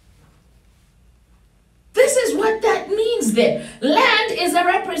 This is what that means there. Land is a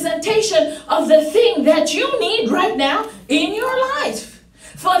representation of the thing that you need right now in your life.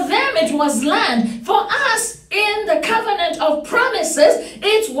 For them, it was land. For us, in the covenant of promises,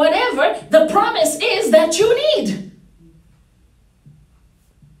 it's whatever the promise is that you need.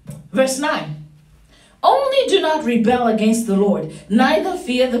 Verse 9. Only do not rebel against the Lord, neither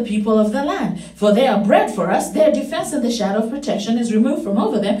fear the people of the land. For they are bread for us, their defense and the shadow of protection is removed from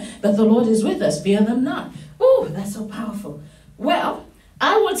over them, but the Lord is with us, fear them not. Ooh, that's so powerful. Well,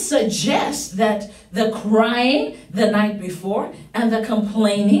 I would suggest that the crying the night before and the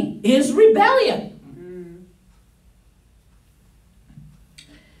complaining is rebellion.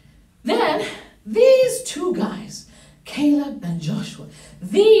 Then, these two guys, Caleb and Joshua,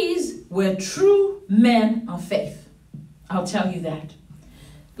 these were true men of faith. I'll tell you that.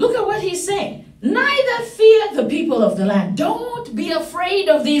 Look at what he's saying. Neither fear the people of the land. Don't be afraid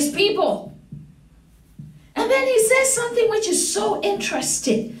of these people. And then he says something which is so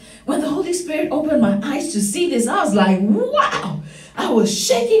interesting. When the Holy Spirit opened my eyes to see this, I was like, wow. I was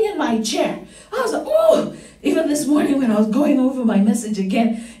shaking in my chair. I was like, oh. Even this morning when I was going over my message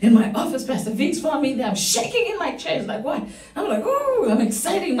again in my office, Pastor Viggs found me there. I'm shaking in my chair. It's like, what? I'm like, oh, I'm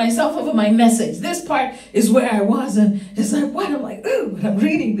exciting myself over my message. This part is where I was. And it's like, what? I'm like, oh, when I'm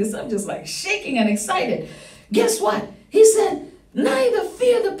reading this, I'm just like shaking and excited. Guess what? He said, neither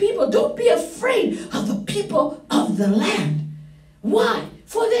fear the people. Don't be afraid of the people of the land. Why?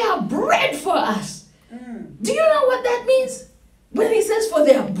 For they are bread for us. Do you know what that means? When he says, for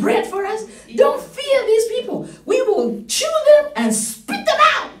they are bread for us, don't fear these people. We will chew them and spit them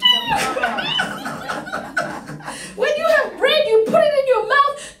out. When you have bread, you put it in your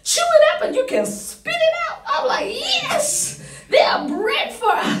mouth, chew it up, and you can spit it out. I'm like, yes, they are bread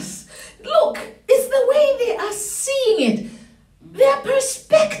for us. Look, it's the way they are seeing it. Their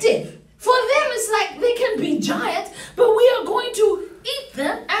perspective. For them, it's like they can be giants, but we are going to eat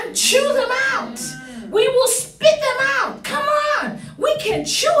them and chew them out. We will spit them out. Come on. We can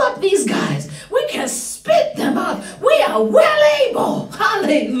chew up these guys. We can spit them out. We are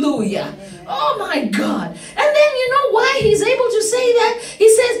Hallelujah. Oh my God. And then you know why he's able to say that? He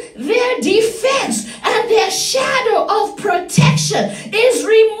says their defense and their shadow of protection is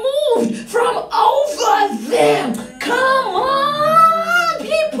removed from over them. Come on,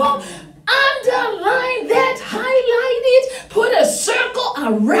 people. Underline that, highlight it, put a circle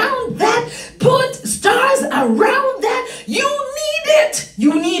around that, put stars around that. You need it.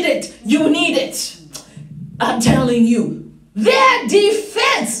 You need it. You need it. I'm telling you, their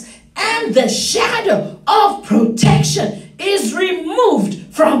defense and the shadow of protection is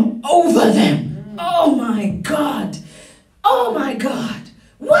removed from over them. Oh my God. Oh my God.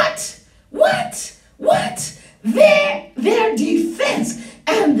 What? Their defense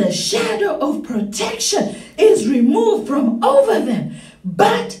and the shadow of protection is removed from over them.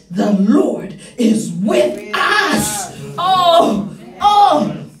 But the Lord is with us.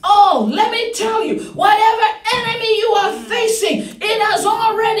 Let me tell you, whatever enemy you are facing, it has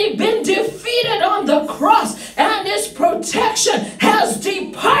already been defeated on the cross, and its protection has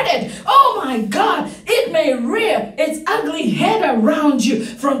departed. Oh my God, it may rear its ugly head around you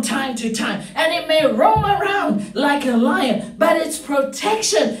from time to time, and it may roam around like a lion, but its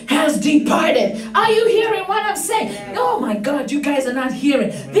protection has departed. Are you hearing what I'm saying? Oh my God, you guys are not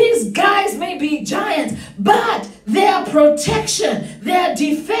hearing. These guys may be giants, but their protection, their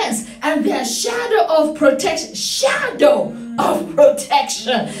defense, and their shadow of protection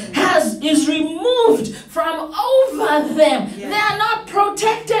is removed from over them. They are not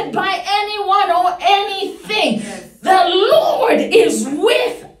protected by anyone or anything. The Lord is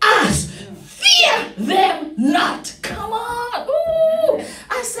with us. Fear them not. Come on. Ooh.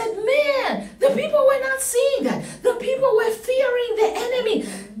 I said, man, the people were not seeing that. The people were fearing the enemy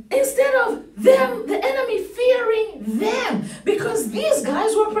instead of them, the enemy fearing them, because these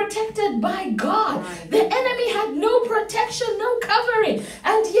guys were protected by God. The enemy had no protection, no covering,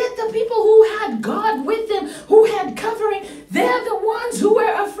 and yet the people who had God with them, who had covering, they're the ones who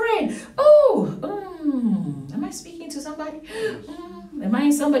were afraid. Am I speaking to somebody? Am I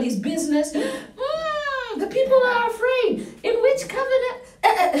in somebody's business? The people are afraid. In which covenant?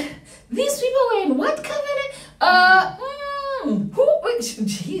 These people were in what covenant?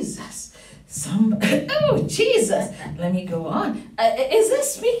 Jesus. Jesus. Let me go on. Is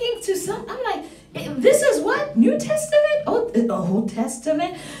this speaking to some? I'm like, this is what? New Testament? Old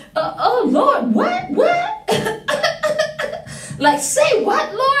Testament? Oh, Lord, what? Like, say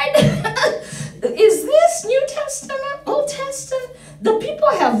what, Lord? Is this New Testament? Old Testament? The people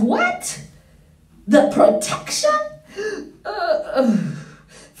have what? The protection?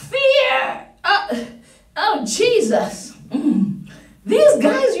 Fear? Jesus. These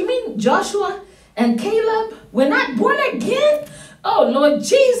guys, you mean Joshua and Caleb, were not born again? Oh, Lord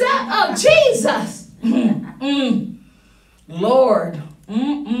Jesus. Oh, Jesus. Lord.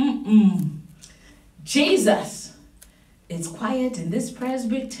 Jesus. It's quiet in this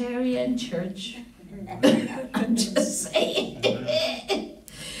Presbyterian church. I'm just saying.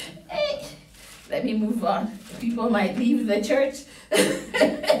 Let me move on. People might leave the church.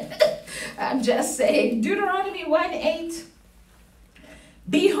 I'm just saying. Deuteronomy 1:8.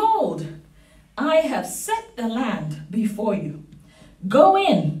 Behold, I have set the land before you. Go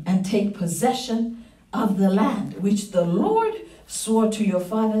in and take possession of the land which the Lord swore to your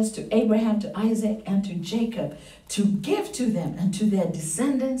fathers, to Abraham, to Isaac, and to Jacob, to give to them and to their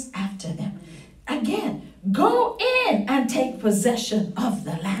descendants after them. Again, go in and take possession of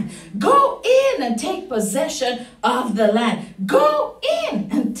the land. Go in and take possession of the land. Go in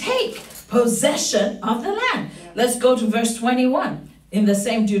and take possession of the land. Let's go to verse 21 in the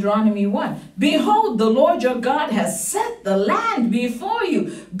same Deuteronomy 1. Behold, the Lord your God has set the land before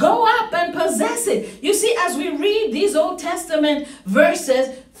you. Go up and possess it. You see, as we read these Old Testament verses,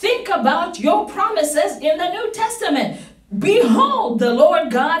 think about your promises in the New Testament. Behold, the Lord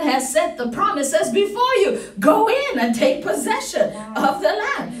God has set the promises before you. Go in and take possession of the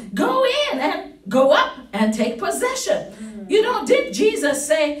land. Go in and go up and take possession. You know, did Jesus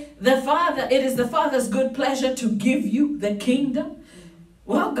say, it is the Father's good pleasure to give you the kingdom?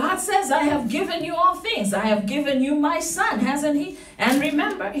 Well, God says, I have given you all things. I have given you my Son, hasn't he? And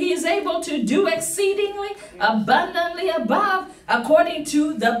remember, he is able to do exceedingly, abundantly above, according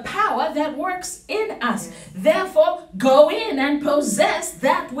to the power that works in us. Therefore, go in and possess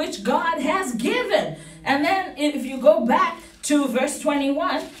that which God has given. And then if you go back to verse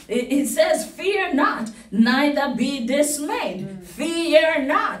 21, it says, fear not, neither be dismayed. Fear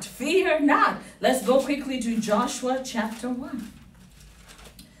not, fear not. Let's go quickly to Joshua chapter 1.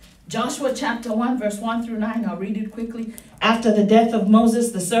 Joshua chapter 1, verse 1 through 9. I'll read it quickly. After the death of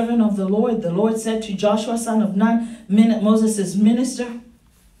Moses, the servant of the Lord said to Joshua, son of Nun, Moses' minister,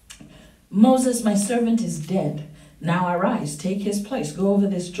 Moses, my servant, is dead. Now arise, take his place, go over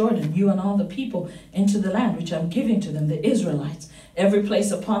this Jordan, you and all the people, into the land which I'm giving to them, the Israelites. Every place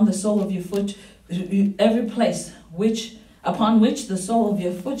upon the sole of your foot, every place upon which the sole of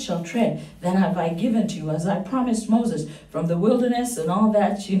your foot shall tread, then have I given to you, as I promised Moses, from the wilderness and all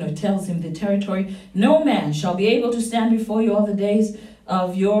that, tells him the territory. No man shall be able to stand before you all the days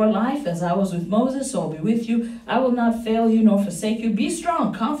of your life. As I was with Moses, so I'll be with you. I will not fail you nor forsake you. Be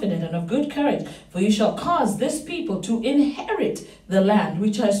strong, confident, and of good courage, for you shall cause this people to inherit the land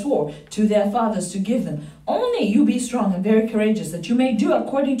which I swore to their fathers to give them. Only you be strong and very courageous, that you may do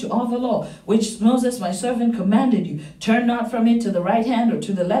according to all the law which Moses my servant commanded you. Turn not from it to the right hand or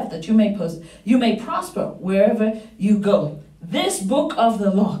to the left, that you may prosper wherever you go. This book of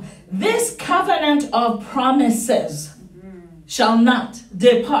the law, this covenant of promises, shall not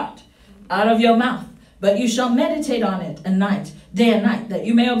depart out of your mouth, but you shall meditate on it day and night, that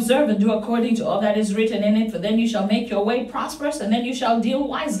you may observe and do according to all that is written in it. For then you shall make your way prosperous, and then you shall deal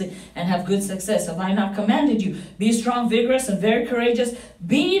wisely and have good success. Have I not commanded you? Be strong, vigorous, and very courageous.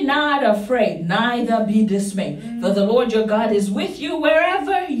 Be not afraid, neither be dismayed. For the Lord your God is with you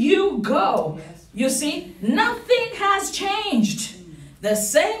wherever you go. Yes. You see, nothing has changed. The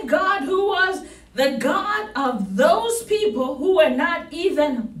same God who was the God of those people who were not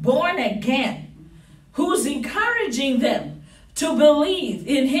even born again, who's encouraging them to believe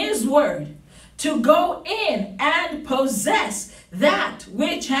in his word, to go in and possess that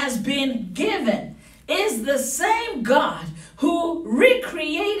which has been given, is the same God who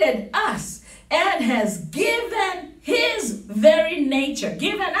recreated us and has given his very nature,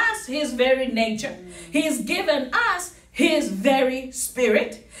 given us his very nature. He's given us his very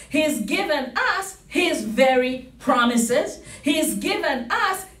spirit. He's given us his very promises. He's given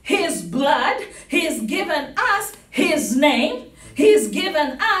us his blood. He's given us his name. He's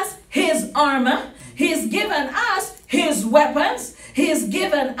given us his armor. He's given us his weapons. He's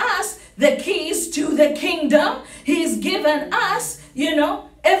given us the keys to the kingdom. He's given us,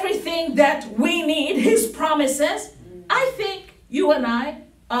 everything that we need, his promises. I think you and I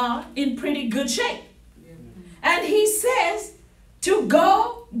are in pretty good shape. And he says to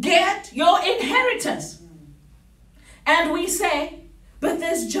go get your inheritance. And we say, but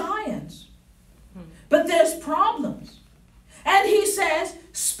there's giants. But there's problems. And he says,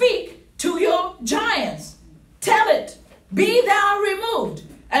 speak to your giants. Tell it, be thou removed,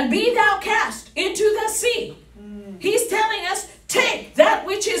 and be thou cast into the sea. He's telling us, take that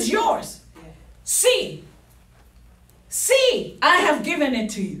which is yours. See, I have given it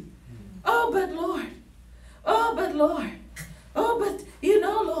to you. Oh, but Lord. Oh, but Lord. Oh, but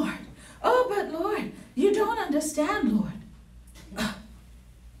Lord. Oh, but Lord, you don't understand, Lord.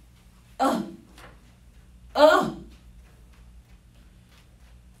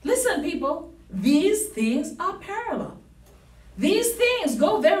 Listen, people, these things are parallel. These things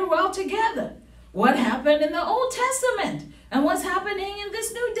go very well together. What happened in the Old Testament and what's happening in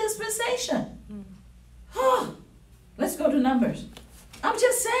this new dispensation. Let's go to Numbers. I'm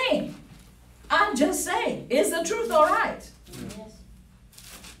just saying. Is the truth all right? Yes.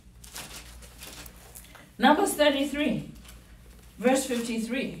 Numbers 33, verse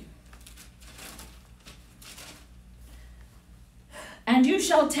 53. And you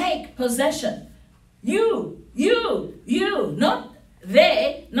shall take possession. You, not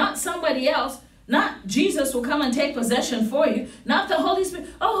they, not somebody else, not Jesus will come and take possession for you, not the Holy Spirit.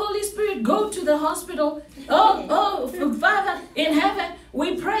 Oh, Holy Spirit, go to the hospital. Oh, Father in heaven,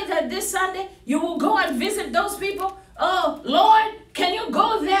 we pray that this Sunday you will go and visit those people. Oh, Lord, can you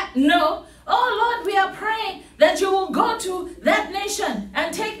go there? No. Oh, Lord, we are praying that you will go to that nation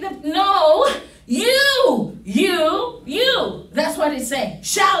and take them. No, you, that's what it's saying,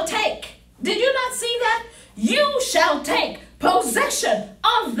 shall take. Did you not see that? You shall take possession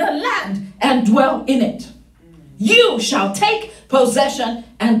of the land and dwell in it. You shall take possession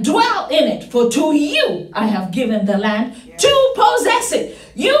and dwell in it. For to you I have given the land to possess it.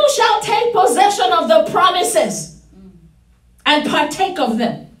 You shall take possession of the promises and partake of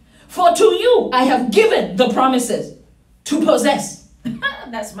them. For to you I have given the promises to possess.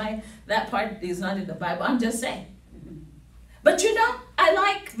 That part is not in the Bible. I'm just saying. But I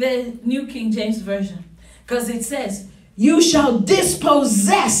like the New King James Version because it says, you shall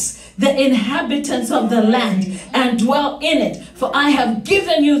dispossess the inhabitants of the land and dwell in it. For I have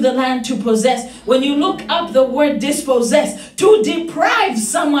given you the land to possess. When you look up the word dispossess, to deprive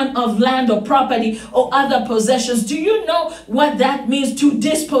someone of land or property or other possessions. Do you know what that means, to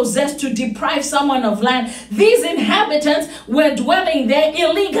dispossess, to deprive someone of land? These inhabitants were dwelling there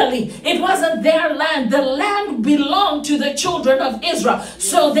illegally. It wasn't their land. The land belonged to the children of Israel.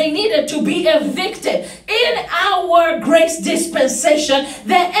 So they needed to be evicted. In our grace dispensation,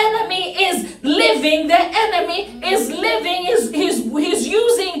 the enemy is living. The enemy is living. He's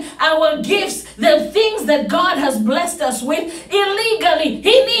using our gifts, the things that God has blessed us with, illegally.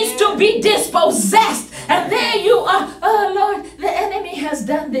 He needs to be dispossessed. And there you are. Oh Lord, the enemy has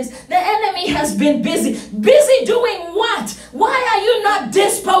done this. The enemy has been busy. Busy doing what? Why are you not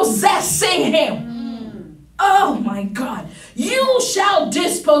dispossessing him? Oh my God. You shall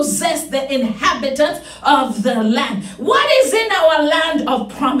dispossess the inhabitants of the land. What is in our land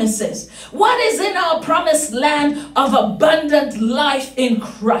of promises? What is in our promised land of abundant life in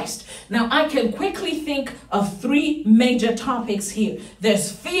Christ? Now, I can quickly think of three major topics here.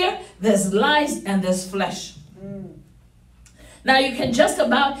 There's fear, there's lies, and there's flesh. Now, you can just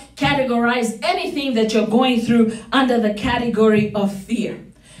about categorize anything that you're going through under the category of fear.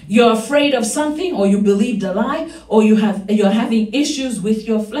 You're afraid of something, or you believed a lie, or you're having issues with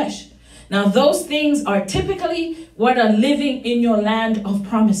your flesh. Now, those things are typically what are living in your land of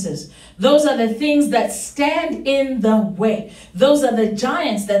promises. Those are the things that stand in the way. Those are the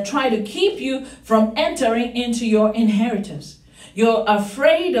giants that try to keep you from entering into your inheritance. You're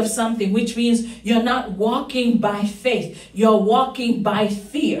afraid of something, which means you're not walking by faith. You're walking by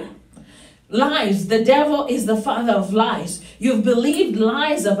fear. Lies. The devil is the father of lies. You've believed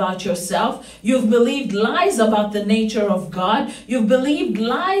lies about yourself. You've believed lies about the nature of God. You've believed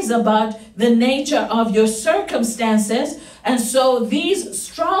lies about the nature of your circumstances. And so these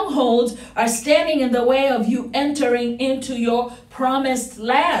strongholds are standing in the way of you entering into your promised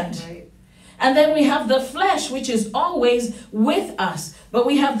land. Right. And then we have the flesh, which is always with us. But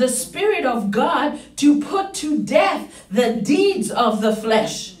we have the Spirit of God to put to death the deeds of the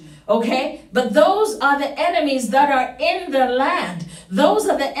flesh. Okay? But those are the enemies that are in the land. Those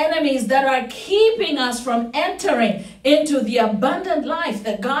are the enemies that are keeping us from entering into the abundant life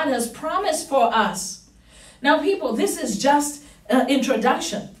that God has promised for us. Now, people, this is just an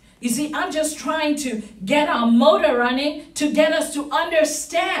introduction. You see, I'm just trying to get our motor running to get us to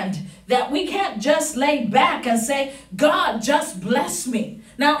understand that we can't just lay back and say, God, just bless me.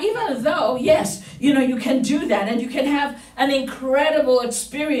 Now, even though, yes, you can do that and you can have an incredible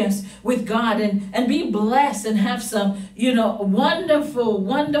experience with God and be blessed and have some, wonderful,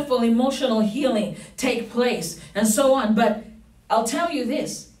 wonderful emotional healing take place and so on. But I'll tell you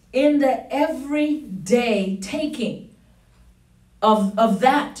this, in the everyday taking of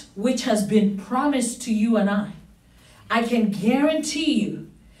that which has been promised to you and I can guarantee you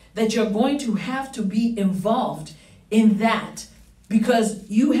that you're going to have to be involved in that, because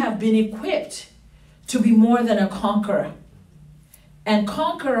you have been equipped to be more than a conqueror. And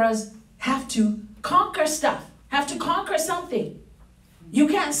conquerors have to conquer stuff, have to conquer something. You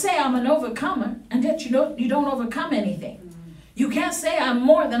can't say I'm an overcomer and yet you don't overcome anything. You can't say I'm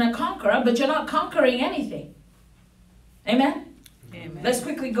more than a conqueror, but you're not conquering anything. Amen? Amen. Let's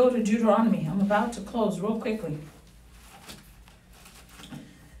quickly go to Deuteronomy. I'm about to close real quickly.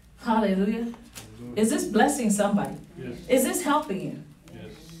 Hallelujah. Is this blessing somebody? Yes. Is this helping you?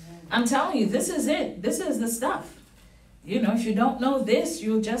 Yes. I'm telling you, this is it. This is the stuff. If you don't know this,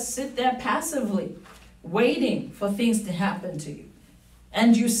 you'll just sit there passively waiting for things to happen to you.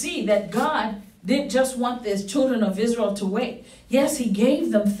 And you see that God didn't just want the children of Israel to wait. Yes, he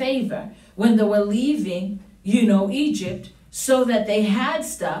gave them favor when they were leaving, Egypt, so that they had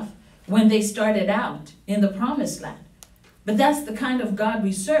stuff when they started out in the promised land. But that's the kind of God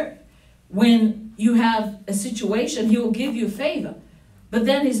we serve. When you have a situation, he will give you favor. But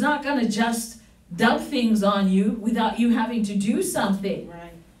then he's not going to just dump things on you without you having to do something.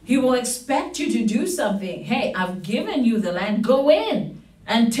 Right. He will expect you to do something. Hey, I've given you the land. Go in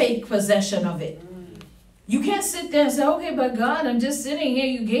and take possession of it. You can't sit there and say, okay, but God, I'm just sitting here.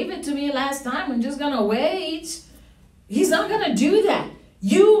 You gave it to me last time. I'm just going to wait. He's not going to do that.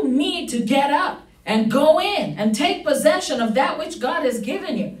 You need to get up and go in and take possession of that which God has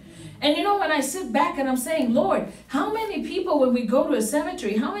given you. And when I sit back and I'm saying, Lord, how many people, when we go to a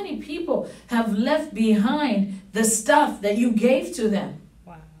cemetery, how many people have left behind the stuff that you gave to them?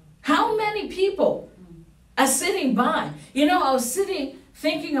 Wow. How many people are sitting by? I was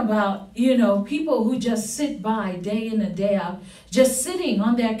thinking about, people who just sit by day in and day out, just sitting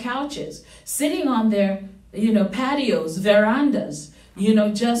on their couches, sitting on their, patios, verandas, You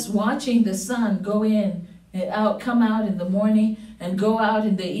know, just watching the sun go in and out, come out in the morning and go out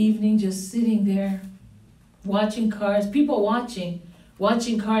in the evening, just sitting there, watching cars, people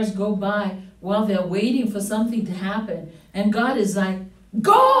watching cars go by while they're waiting for something to happen. And God is like,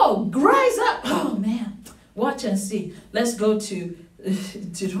 go, rise up. Oh man, watch and see. Let's go to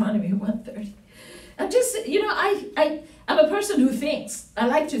Deuteronomy 1:30. I'm just, you know, I'm a person who thinks. I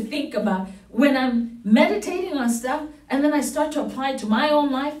like to think about when I'm meditating on stuff, and then I start to apply it to my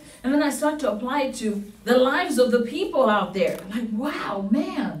own life, and then I start to apply it to the lives of the people out there. Like, wow,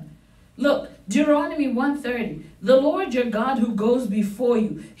 man. Look, Deuteronomy 1:30. The Lord your God who goes before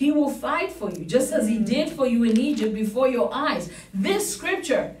you, he will fight for you, just as he did for you in Egypt before your eyes. This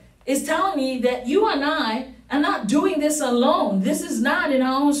scripture is telling me that you and I are not doing this alone. This is not in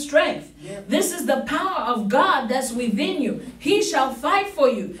our own strength. Yep. This is the power of God that's within you. He shall fight for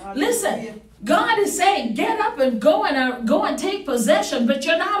you. Listen, God is saying, get up and go and take possession, but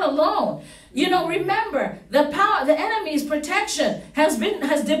you're not alone. You know, remember, the power, the enemy's protection has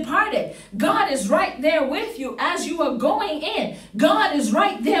departed. God is right there with you as you are going in. God is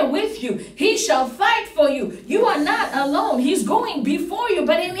right there with you. He shall fight for you. You are not alone. He's going before you,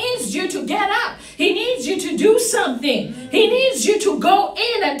 but he needs you to get up. He needs you to do something. He needs you to go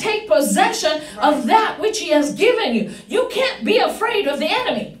in and take possession of that which he has given you. You can't be afraid of the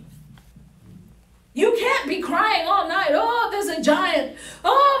enemy. You can't be crying all night, oh, there's a giant.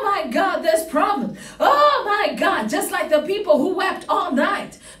 Oh, my God, there's problems. Oh, my God, just like the people who wept all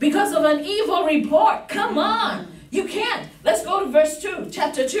night because of an evil report. Come on. You can't. Let's go to verse 2,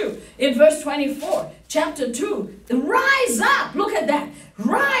 chapter 2, in verse 24. Chapter 2, rise up. Look at that.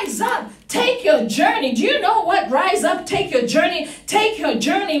 Rise up. Take your journey. Do you know what rise up, take your journey? Take your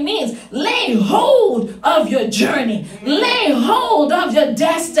journey means lay hold of your journey. Lay hold of your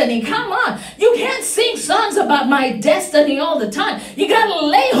destiny. Come on. You can't sing songs about my destiny all the time. You got to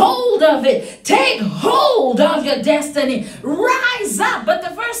lay hold of it. Take hold of your destiny. Rise up. But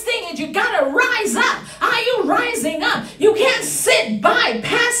the first thing is you got to rise up. Are you rising up? You can't sit by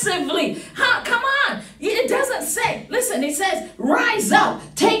passively. Come on. It doesn't say, listen, it says, rise up,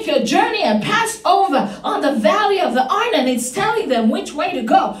 take your journey and pass over on the valley of the Arnon. It's telling them which way to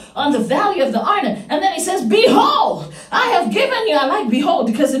go on the valley of the Arnon. And then it says, behold, I have given you, I like behold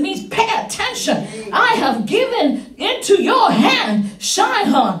because it means pay attention. I have given into your hand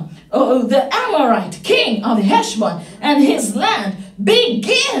Sihon, the Amorite king of Heshbon, and his land.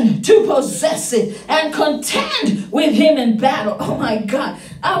 Begin to possess it and contend with him in battle. Oh my God.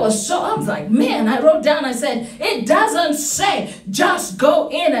 I was like, man, I wrote down, I said, it doesn't say just go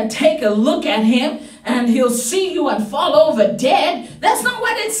in and take a look at him and he'll see you and fall over dead. That's not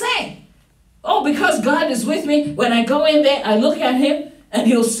what it's saying. Oh, because God is with me, when I go in there, I look at him and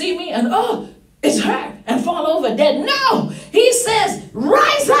he'll see me and oh, it's her and fall over dead. No, he says,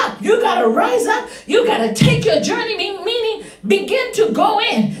 rise up. You got to rise up. You got to take your journey, meaning begin to go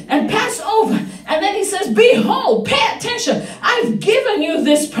in and pass over. And then he says, behold, pay attention. I've given you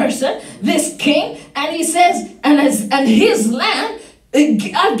this person, this king. And he says, and his land,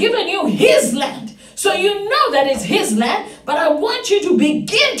 I've given you his land. So you know that it's his land, but I want you to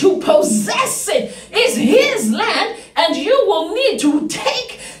begin to possess it. It's his land, and you will need to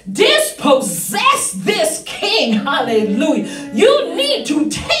dispossess this king. Hallelujah. You need to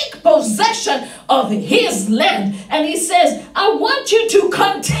take possession of his land. And he says, I want you to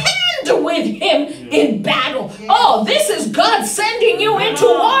contend with him in battle. Oh, this is God sending you into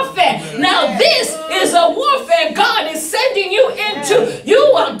warfare. Now this is a warfare God is sending you into. You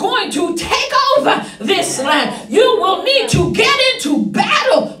are going to take over this land. You will need to get into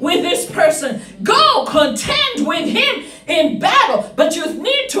battle with this person. Go contend with him in battle, but you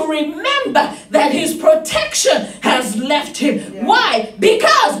need to remember that his protection has left him. Yeah. Why?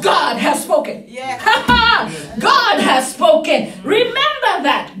 Because God has spoken. Yeah. God has spoken. Remember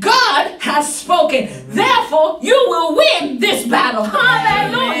that God has spoken. Therefore, you will win this battle.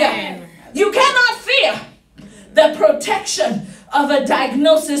 Hallelujah. Amen. You cannot fear. The protection of a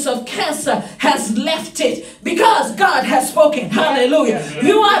diagnosis of cancer has left it because God has spoken. Hallelujah.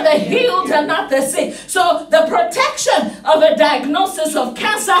 You are the healed and not the sick. So the protection of a diagnosis of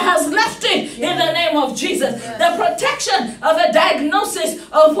cancer has left it in the name of Jesus. The protection of a diagnosis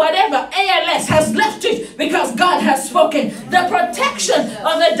of whatever ALS has left it because God has spoken. The protection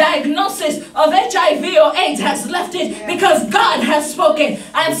of a diagnosis of HIV or AIDS has left it because God has spoken.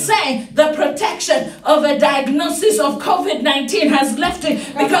 I'm saying the protection of a diagnosis of COVID-19 has left it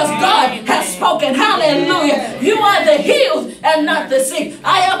because God has spoken. Hallelujah. You are the healed and not the sick.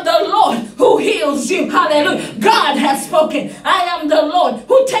 I am the Lord who heals you. Hallelujah. God has spoken. I am the Lord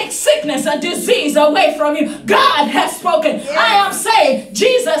who takes sickness sickness or disease away from you. God has spoken. Yes. I am saying,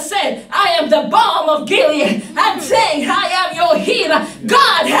 Jesus said, I am the balm of Gilead. I'm saying, I am your healer.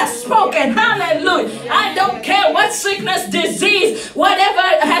 God has spoken. Hallelujah. I don't care what sickness, disease, whatever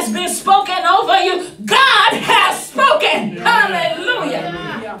has been spoken over you, God has spoken.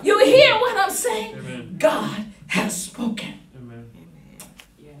 Hallelujah. You hear what I'm saying? Amen. God has spoken. Amen.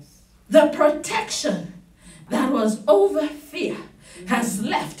 Yes. The protection that was over fear has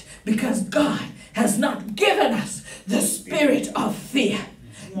left because God has not given us the spirit of fear.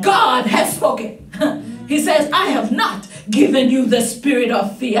 God has spoken. He says, I have not given you the spirit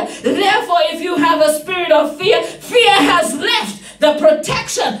of fear. Therefore, if you have a spirit of fear, fear has left. The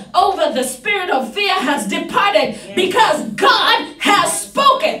protection over the spirit of fear has departed because God has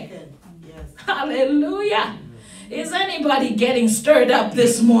spoken. Hallelujah. Is anybody getting stirred up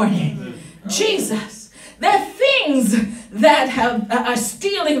this morning? Jesus. The things that are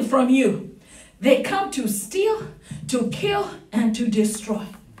stealing from you, they come to steal, to kill, and to destroy.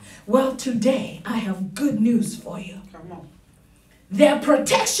 Well, today I have good news for you. Come on. Their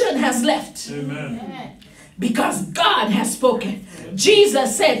protection has left. Amen. Because God has spoken.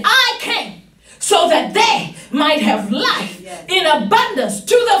 Jesus said, I came so that they might have life in abundance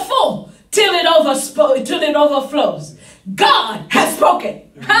to the full till it overflows. God has spoken.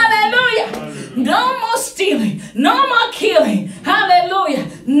 Hallelujah. No more stealing. No more killing. Hallelujah.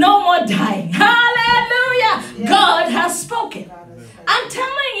 No more dying. Hallelujah. God has spoken. I'm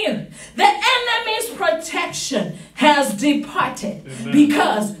telling you, the enemy's protection has departed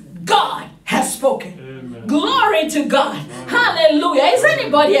because God has spoken. Amen. Glory to God. Hallelujah. Is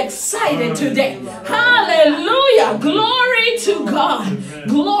anybody excited today? Hallelujah. Glory to God.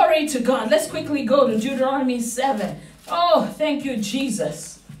 Glory to God. Let's quickly go to Deuteronomy 7. Oh, thank you,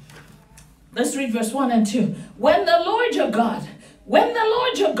 Jesus. Let's read verse 1 and 2. When the Lord your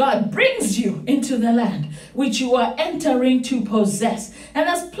God brings you into the land which you are entering to possess, and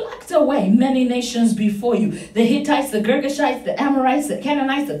has plucked away many nations before you, the Hittites, the Girgashites, the Amorites, the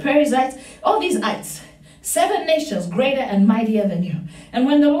Canaanites, the Perizzites, all these ites, 7 nations greater and mightier than you. And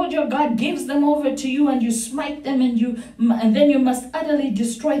when the Lord your God gives them over to you, and you smite them, and then you must utterly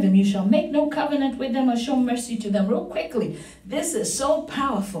destroy them, you shall make no covenant with them or show mercy to them. Real quickly, this is so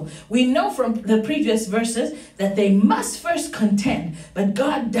powerful. We know from the previous verses that they must first contend, but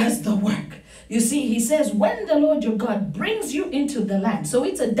God does the work. You see, he says, when the Lord your God brings you into the land. So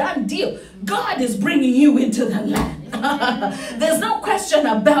it's a done deal. God is bringing you into the land. There's no question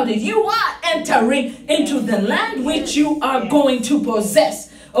about it. You are entering into the land which you are going to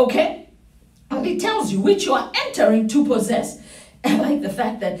possess. Okay? And he tells you which you are entering to possess. I like the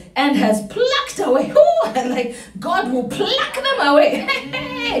fact that, and has plucked away. Ooh, like God will pluck them away.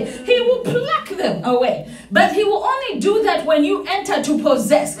 He will pluck them away. But he will only do that when you enter to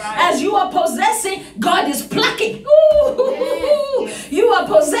possess. As you are possessing, God is plucking. Ooh, you are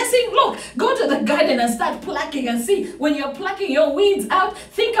possessing. Look, go to the garden and start plucking and see. When you're plucking your weeds out,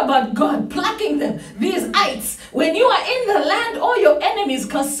 think about God plucking them. These ites. When you are in the land, all your enemies,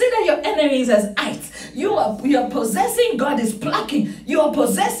 consider your enemies as ites. You are possessing, God is plucking. You are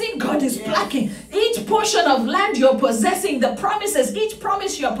possessing, God is plucking. Each portion of land you're possessing, the promises, each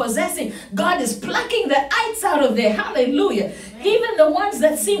promise you're possessing, God is plucking the ites out of there. Hallelujah. Even the ones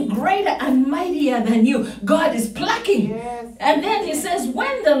that seem greater and mightier than you, God is plucking. Yes. And then he says,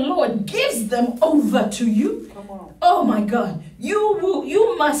 when the Lord gives them over to you, oh my God, you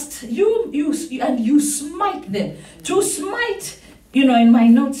smite them. To smite, in my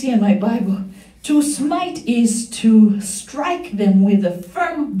notes here in my Bible, to smite is to strike them with a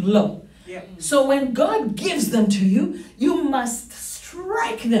firm blow. Yeah. So when God gives them to you, you must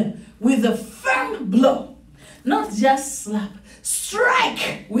strike them with a firm blow. Not just slap.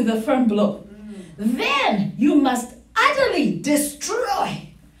 Strike with a firm blow. Then you must utterly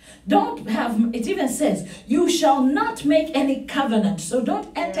destroy. Don't have, it even says, you shall not make any covenant. So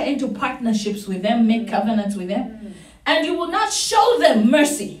don't enter into partnerships with them, make covenants with them. And you will not show them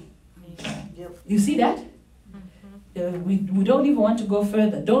mercy. You see that? We don't even want to go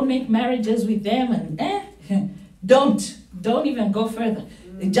further. Don't make marriages with them, and don't even go further.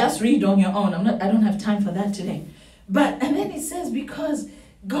 Just read on your own. I don't have time for that today. And then it says, because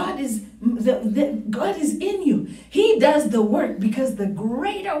God is God is in you. He does the work because the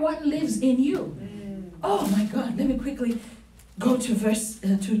greater one lives in you. Oh my God! Let me quickly go to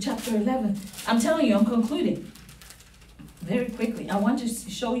chapter 11. I'm telling you, I'm concluding. Very quickly, I want to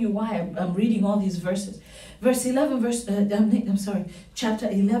show you why I'm reading all these verses. Chapter 11,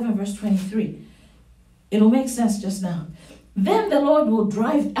 verse 23. It'll make sense just now. Then the Lord will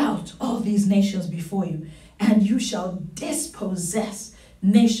drive out all these nations before you, and you shall dispossess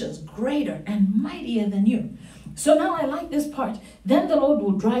nations greater and mightier than you. So now I like this part. Then the Lord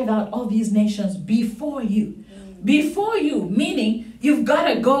will drive out all these nations before you. Before you, meaning you've got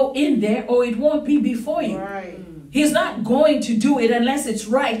to go in there or it won't be before you. Right. He's not going to do it unless it's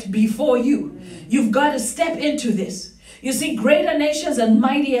right before you. You've got to step into this. You see, greater nations and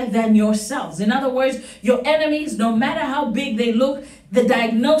mightier than yourselves. In other words, your enemies, no matter how big they look, the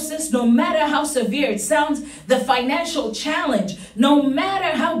diagnosis, no matter how severe it sounds, the financial challenge, no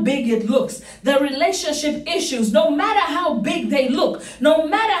matter how big it looks, the relationship issues, no matter how big they look, no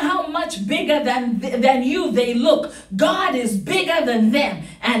matter how much bigger than you they look, God is bigger than them,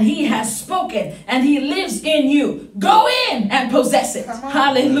 and he has spoken, and he lives in you. Go in and possess it.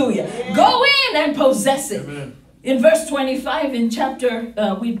 Hallelujah. Yeah. Go in and possess it. Amen. In verse 25 in chapter,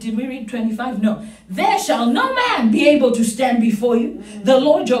 did we read 25? No. There shall no man be able to stand before you. The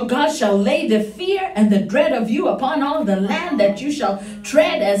Lord your God shall lay the fear and the dread of you upon all the land that you shall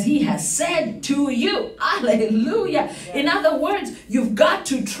tread as he has said to you. Hallelujah. In other words, you've got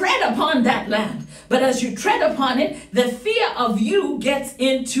to tread upon that land. But as you tread upon it, the fear of you gets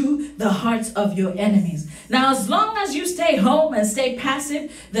into the hearts of your enemies. Now, as long as you stay home and stay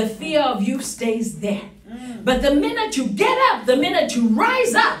passive, the fear of you stays there. But the minute you get up, the minute you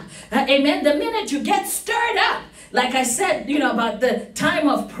rise up, amen, the minute you get stirred up, like I said, about the time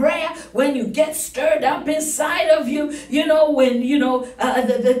of prayer, when you get stirred up inside of you, when,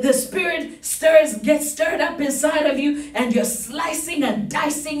 the Spirit gets stirred up inside of you, and you're slicing and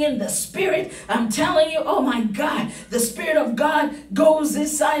dicing in the Spirit. I'm telling you, oh my God, the Spirit of God goes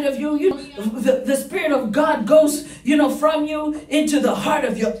inside of you. The Spirit of God goes, from you into the heart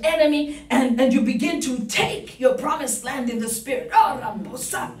of your enemy, and you begin to take your promised land in the Spirit.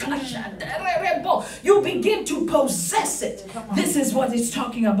 You begin to possess it. This is what it's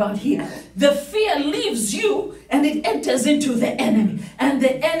talking about here. The fear leaves you and it enters into the enemy. And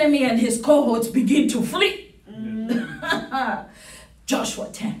the enemy and his cohorts begin to flee. Joshua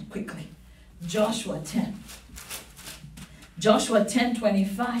 10, quickly. Joshua 10. Joshua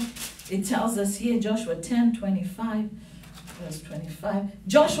 10:25. It tells us here, Joshua 10:25. Verse 25.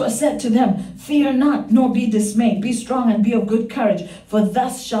 Joshua said to them, fear not, nor be dismayed. Be strong and be of good courage. For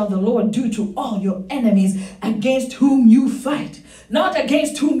thus shall the Lord do to all your enemies against whom you fight. Not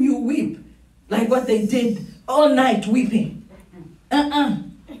against whom you weep. Like what they did all night weeping.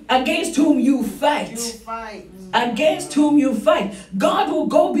 Against whom you fight. Against whom you fight. God will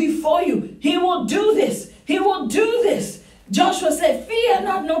go before you. He will do this. He will do this. Joshua said, fear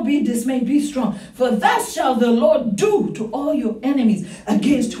not, nor be dismayed, be strong. For thus shall the Lord do to all your enemies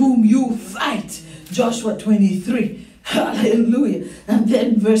against whom you fight. Joshua 23. Hallelujah. And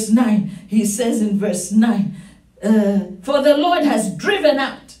then verse 9, he says in verse 9, for the Lord has driven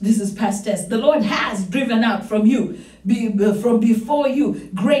out, this is past tense, the Lord has driven out from you, from before you,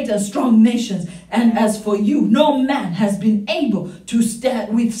 great and strong nations. And as for you, no man has been able to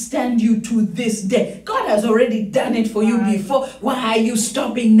withstand you to this day. God has already done it for you before. Why are you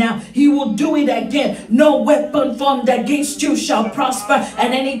stopping now? He will do it again. No weapon formed against you shall prosper,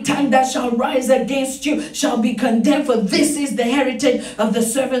 and any tongue that shall rise against you shall be condemned. For this is the heritage of the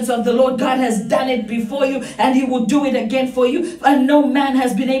servants of the Lord. God has done it before you, and he will do it again for you. And no man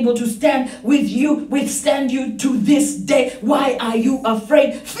has been able to withstand you to this day. Why are you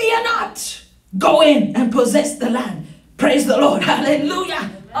afraid? Fear not. Go in and possess the land. Praise the Lord.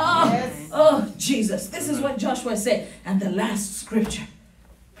 Hallelujah. Oh, Jesus. This is what Joshua said. And the last scripture.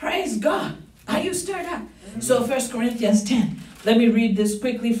 Praise God. Are you stirred up? So 1 Corinthians 10. Let me read this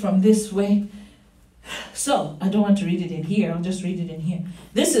quickly from this way. So I don't want to read it in here. I'll just read it in here.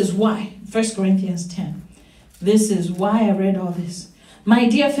 This is why. 1 Corinthians 10. This is why I read all this. My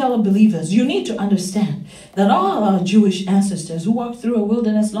dear fellow believers, you need to understand that all our Jewish ancestors who walked through a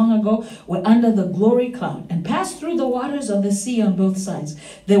wilderness long ago were under the glory cloud and passed through the waters of the sea on both sides.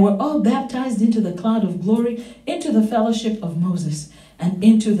 They were all baptized into the cloud of glory, into the fellowship of Moses, and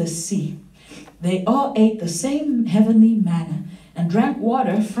into the sea. They all ate the same heavenly manna and drank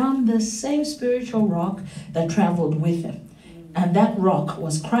water from the same spiritual rock that traveled with them. And that rock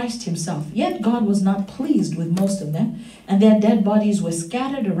was Christ himself. Yet God was not pleased with most of them, and their dead bodies were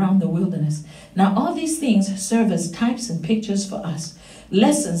scattered around the wilderness. Now all these things serve as types and pictures for us,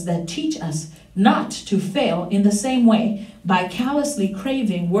 lessons that teach us not to fail in the same way by callously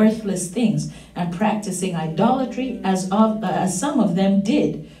craving worthless things and practicing idolatry as some of them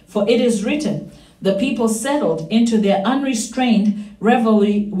did. For it is written, the people settled into their unrestrained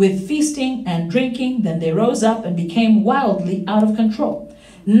revelry with feasting and drinking. Then they rose up and became wildly out of control.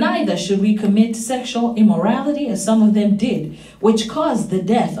 Neither should we commit sexual immorality as some of them did, which caused the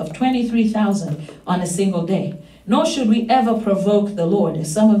death of 23,000 on a single day. Nor should we ever provoke the Lord,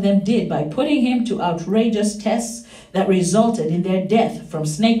 as some of them did, by putting him to outrageous tests that resulted in their death from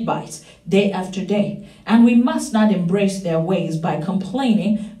snake bites day after day. And we must not embrace their ways by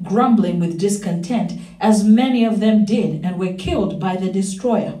complaining, grumbling with discontent, as many of them did and were killed by the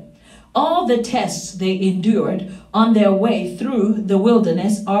destroyer. All the tests they endured on their way through the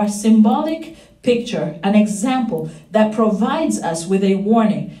wilderness are symbolic picture, an example that provides us with a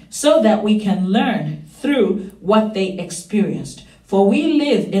warning so that we can learn through what they experienced. For we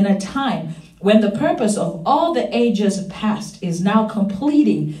live in a time when the purpose of all the ages past is now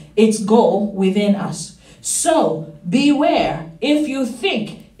completing its goal within us. So beware if you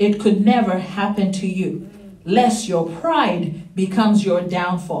think it could never happen to you, lest your pride becomes your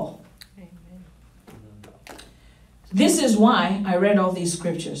downfall. This is why I read all these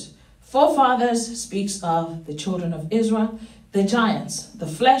scriptures. Forefathers speaks of the children of Israel, the giants, the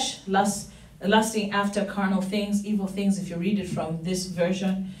flesh, lusting after carnal things, evil things, if you read it from this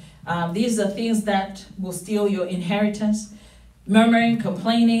version. These are things that will steal your inheritance. Murmuring,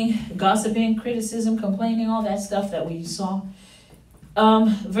 complaining, gossiping, criticism, complaining, all that stuff that we saw.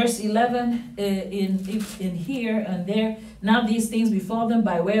 Verse 11 in here and there. Now these things befall them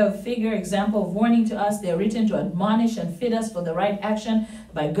by way of figure, example of warning to us. They are written to admonish and fit us for the right action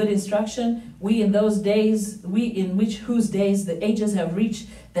by good instruction. We in those days, whose days the ages have reached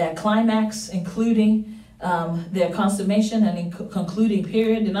their climax, including their consummation and concluding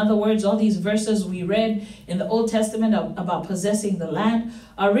period. In other words, all these verses we read in the Old Testament about possessing the land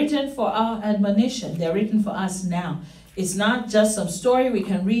are written for our admonition. They're written for us now. It's not just some story we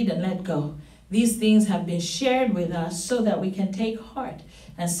can read and let go. These things have been shared with us so that we can take heart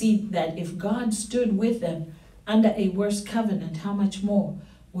and see that if God stood with them under a worse covenant, how much more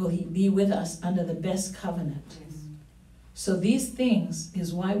will he be with us under the best covenant? Yes. So these things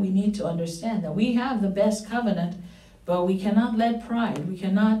is why we need to understand that we have the best covenant, but we cannot let pride. We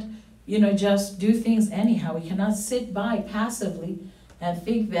cannot, just do things anyhow. We cannot sit by passively and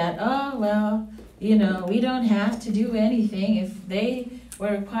think that, oh, well, we don't have to do anything if they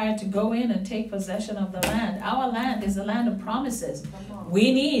were required to go in and take possession of the land. Our land is a land of promises.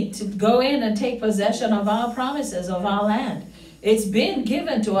 We need to go in and take possession of our promises, of our land. It's been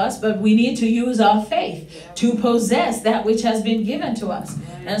given to us, but we need to use our faith to possess that which has been given to us.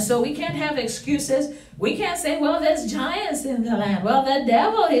 And so we can't have excuses. We can't say, well, there's giants in the land. Well, the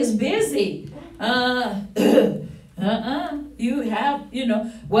devil is busy. You have,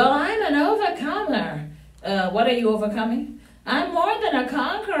 well, I'm an overcomer. What are you overcoming? I'm more than a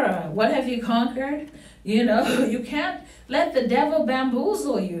conqueror. What have you conquered? You can't let the devil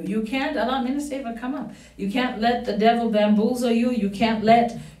bamboozle you. You can't, allow me to say, come up. You can't let the devil bamboozle you. You can't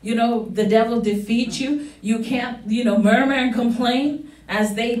let, the devil defeat you. You can't, murmur and complain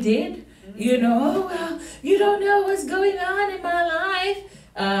as they did. Oh, well, you don't know what's going on in my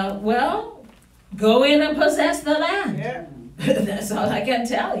life. Well, go in and possess the land. Yeah. That's all I can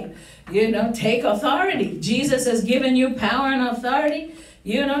tell you. Take authority. Jesus has given you power and authority.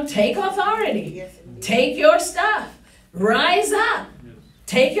 Take authority. Yes, take your stuff. Rise up. Yes.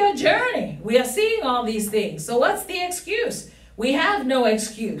 Take your journey. We are seeing all these things. So what's the excuse? We have no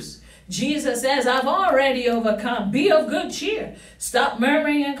excuse. Jesus says, I've already overcome. Be of good cheer. Stop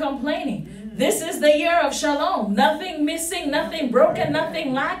murmuring and complaining. Mm-hmm. This is the year of shalom. Nothing missing, nothing broken,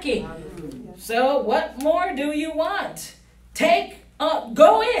 nothing lacking. So what more do you want?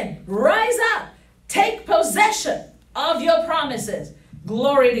 Go in, rise up, take possession of your promises.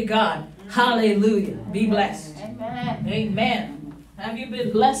 Glory to God. Hallelujah. Be blessed. Amen. Amen. Have you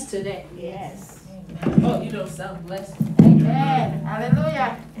been blessed today? Yes. Amen. Oh, you don't sound blessed. Amen.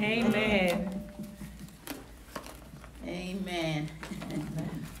 Hallelujah. Amen. Amen.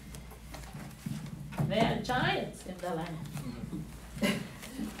 There are giants in the land.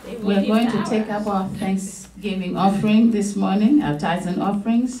 We're going to take up our Thanksgiving offering this morning, our tithes and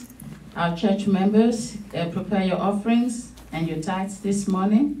offerings. Our church members, prepare your offerings and your tithes this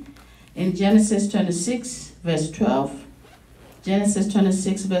morning. In Genesis 26, verse 12, Genesis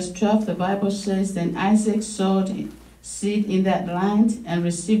 26, verse 12, the Bible says, Then Isaac sowed seed in that land and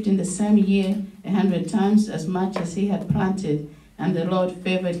received in the same year 100 times as much as he had planted, and the Lord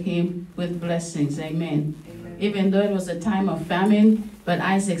favored him with blessings. Amen. Even though it was a time of famine, but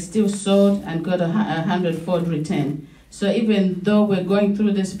Isaac still sowed and got 100-fold return. So even though we're going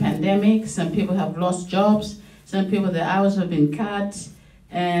through this pandemic, some people have lost jobs, some people, the hours have been cut,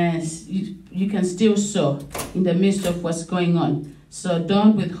 and you can still sow in the midst of what's going on. So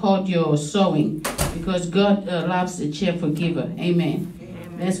don't withhold your sowing, because God loves a cheerful giver. Amen.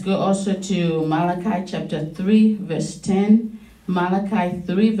 Amen. Let's go also to Malachi chapter 3, verse 10. Malachi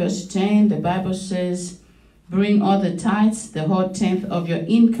 3, verse 10, the Bible says, Bring all the tithes, the whole tenth of your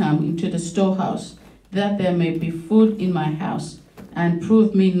income into the storehouse, that there may be food in my house. And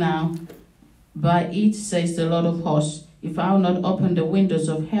prove me now by it, says the Lord of hosts, if I will not open the windows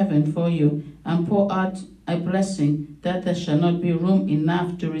of heaven for you and pour out a blessing, that there shall not be room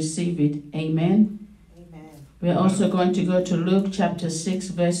enough to receive it. Amen. Amen. We're also going to go to Luke chapter 6,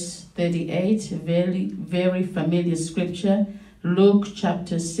 verse 38, very familiar scripture. Luke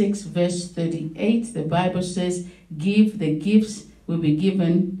chapter 6, verse 38, the Bible says, give the gifts will be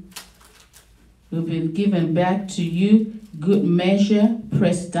given back to you, good measure,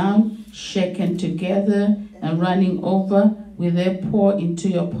 pressed down, shaken together, and running over, will they pour into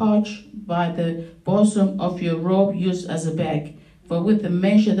your pouch by the bosom of your robe used as a bag. For with the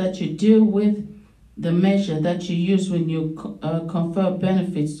measure that you deal with, the measure that you use when you confer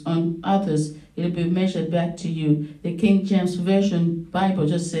benefits on others, it will be measured back to you. The King James Version Bible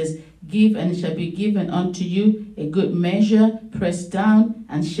just says, give and it shall be given unto you, a good measure, pressed down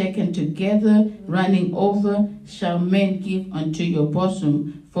and shaken together, running over, shall men give unto your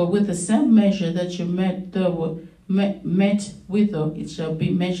bosom. For with the same measure that you met withal, it shall be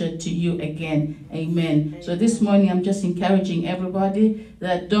measured to you again. Amen. So this morning I'm just encouraging everybody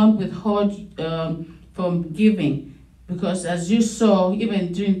that don't withhold from giving. Because as you saw,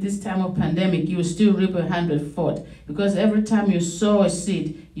 even during this time of pandemic, you will still reap 100-fold. Because every time you sow a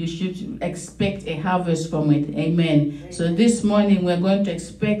seed, you should expect a harvest from it. Amen. So this morning, we're going to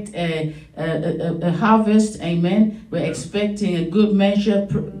expect a harvest. Amen. We're expecting a good measure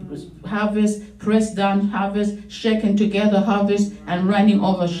harvest, pressed down harvest, shaken together harvest, and running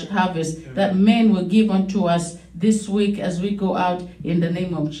over harvest that men will give unto us this week as we go out in the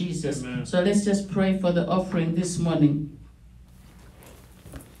name of Jesus. Amen. So let's just pray for the offering this morning.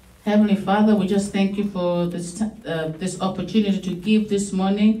 Heavenly Father, we just thank you for this opportunity to give this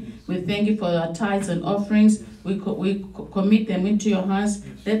morning. We thank you for our tithes and offerings. We commit them into your hands.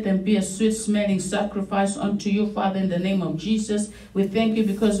 Let them be a sweet-smelling sacrifice unto you, Father, in the name of Jesus. We thank you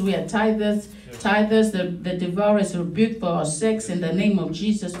because we are tithers. Tithers, the devourer is rebuked for our sakes in the name of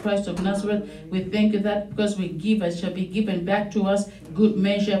Jesus Christ of Nazareth. We thank you that because we give, it shall be given back to us, good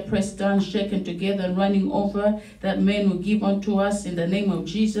measure, pressed down, shaken together, and running over, that men will give unto us in the name of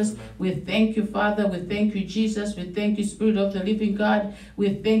Jesus. We thank you, Father. We thank you, Jesus. We thank you, Spirit of the living God.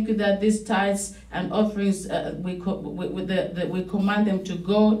 We thank you that these tithes and offerings, we command them to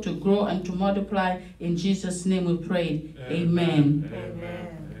go, to grow, and to multiply. In Jesus' name we pray. Amen. Amen.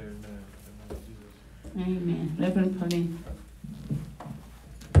 Amen. Reverend Pauline.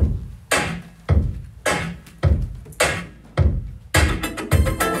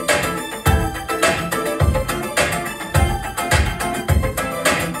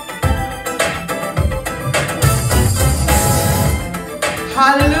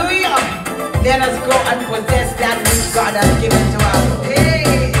 Hallelujah. Let us go and possess that which God has given to us. Hey.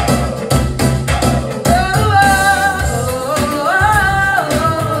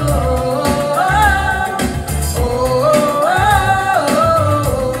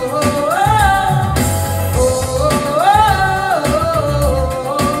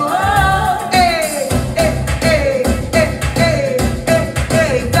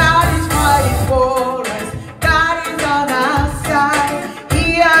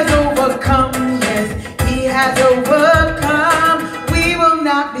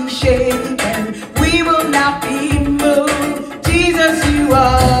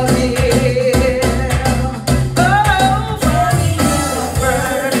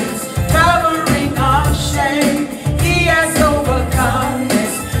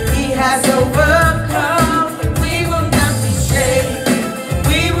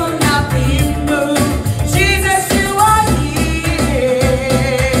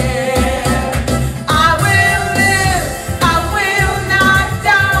 I will live, I will not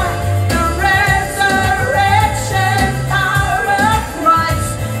die. The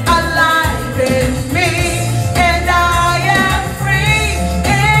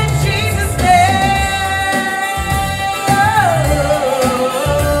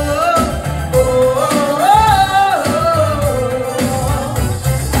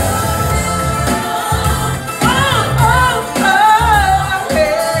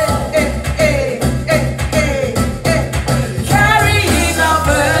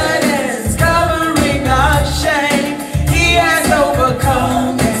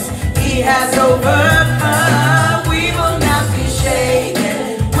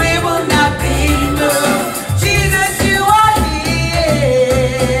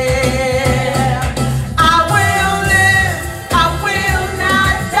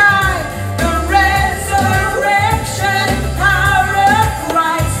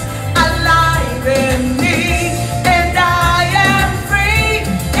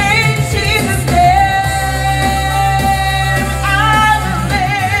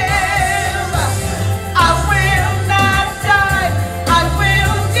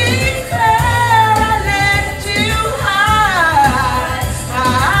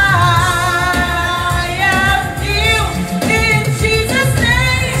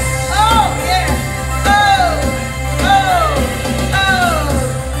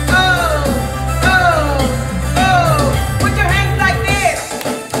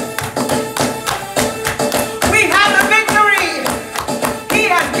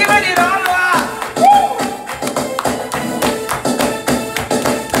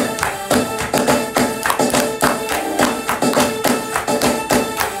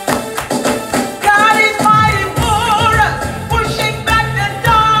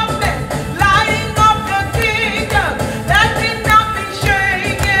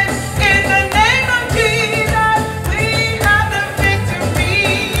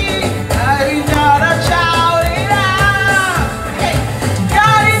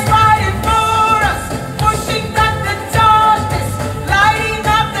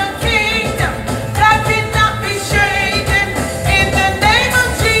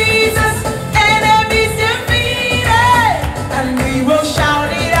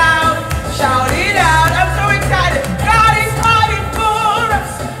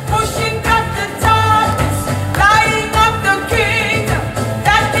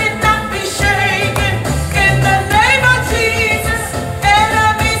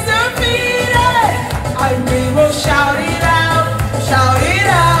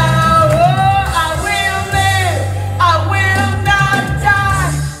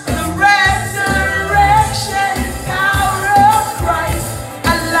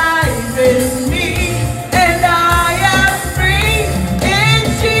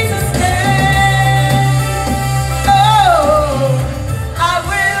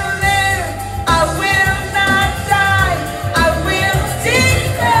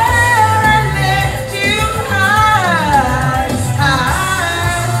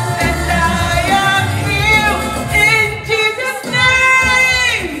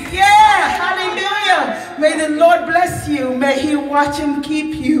May he watch and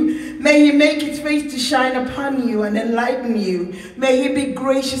keep you. May he make his face to shine upon you and enlighten you. May he be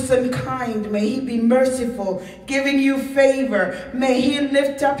gracious and kind. May he be merciful, giving you favor. May he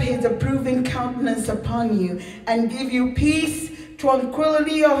lift up his approving countenance upon you and give you peace,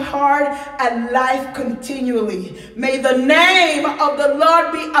 tranquility of heart, and life continually. May the name of the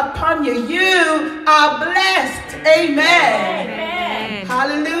Lord be upon you. You are blessed. Amen.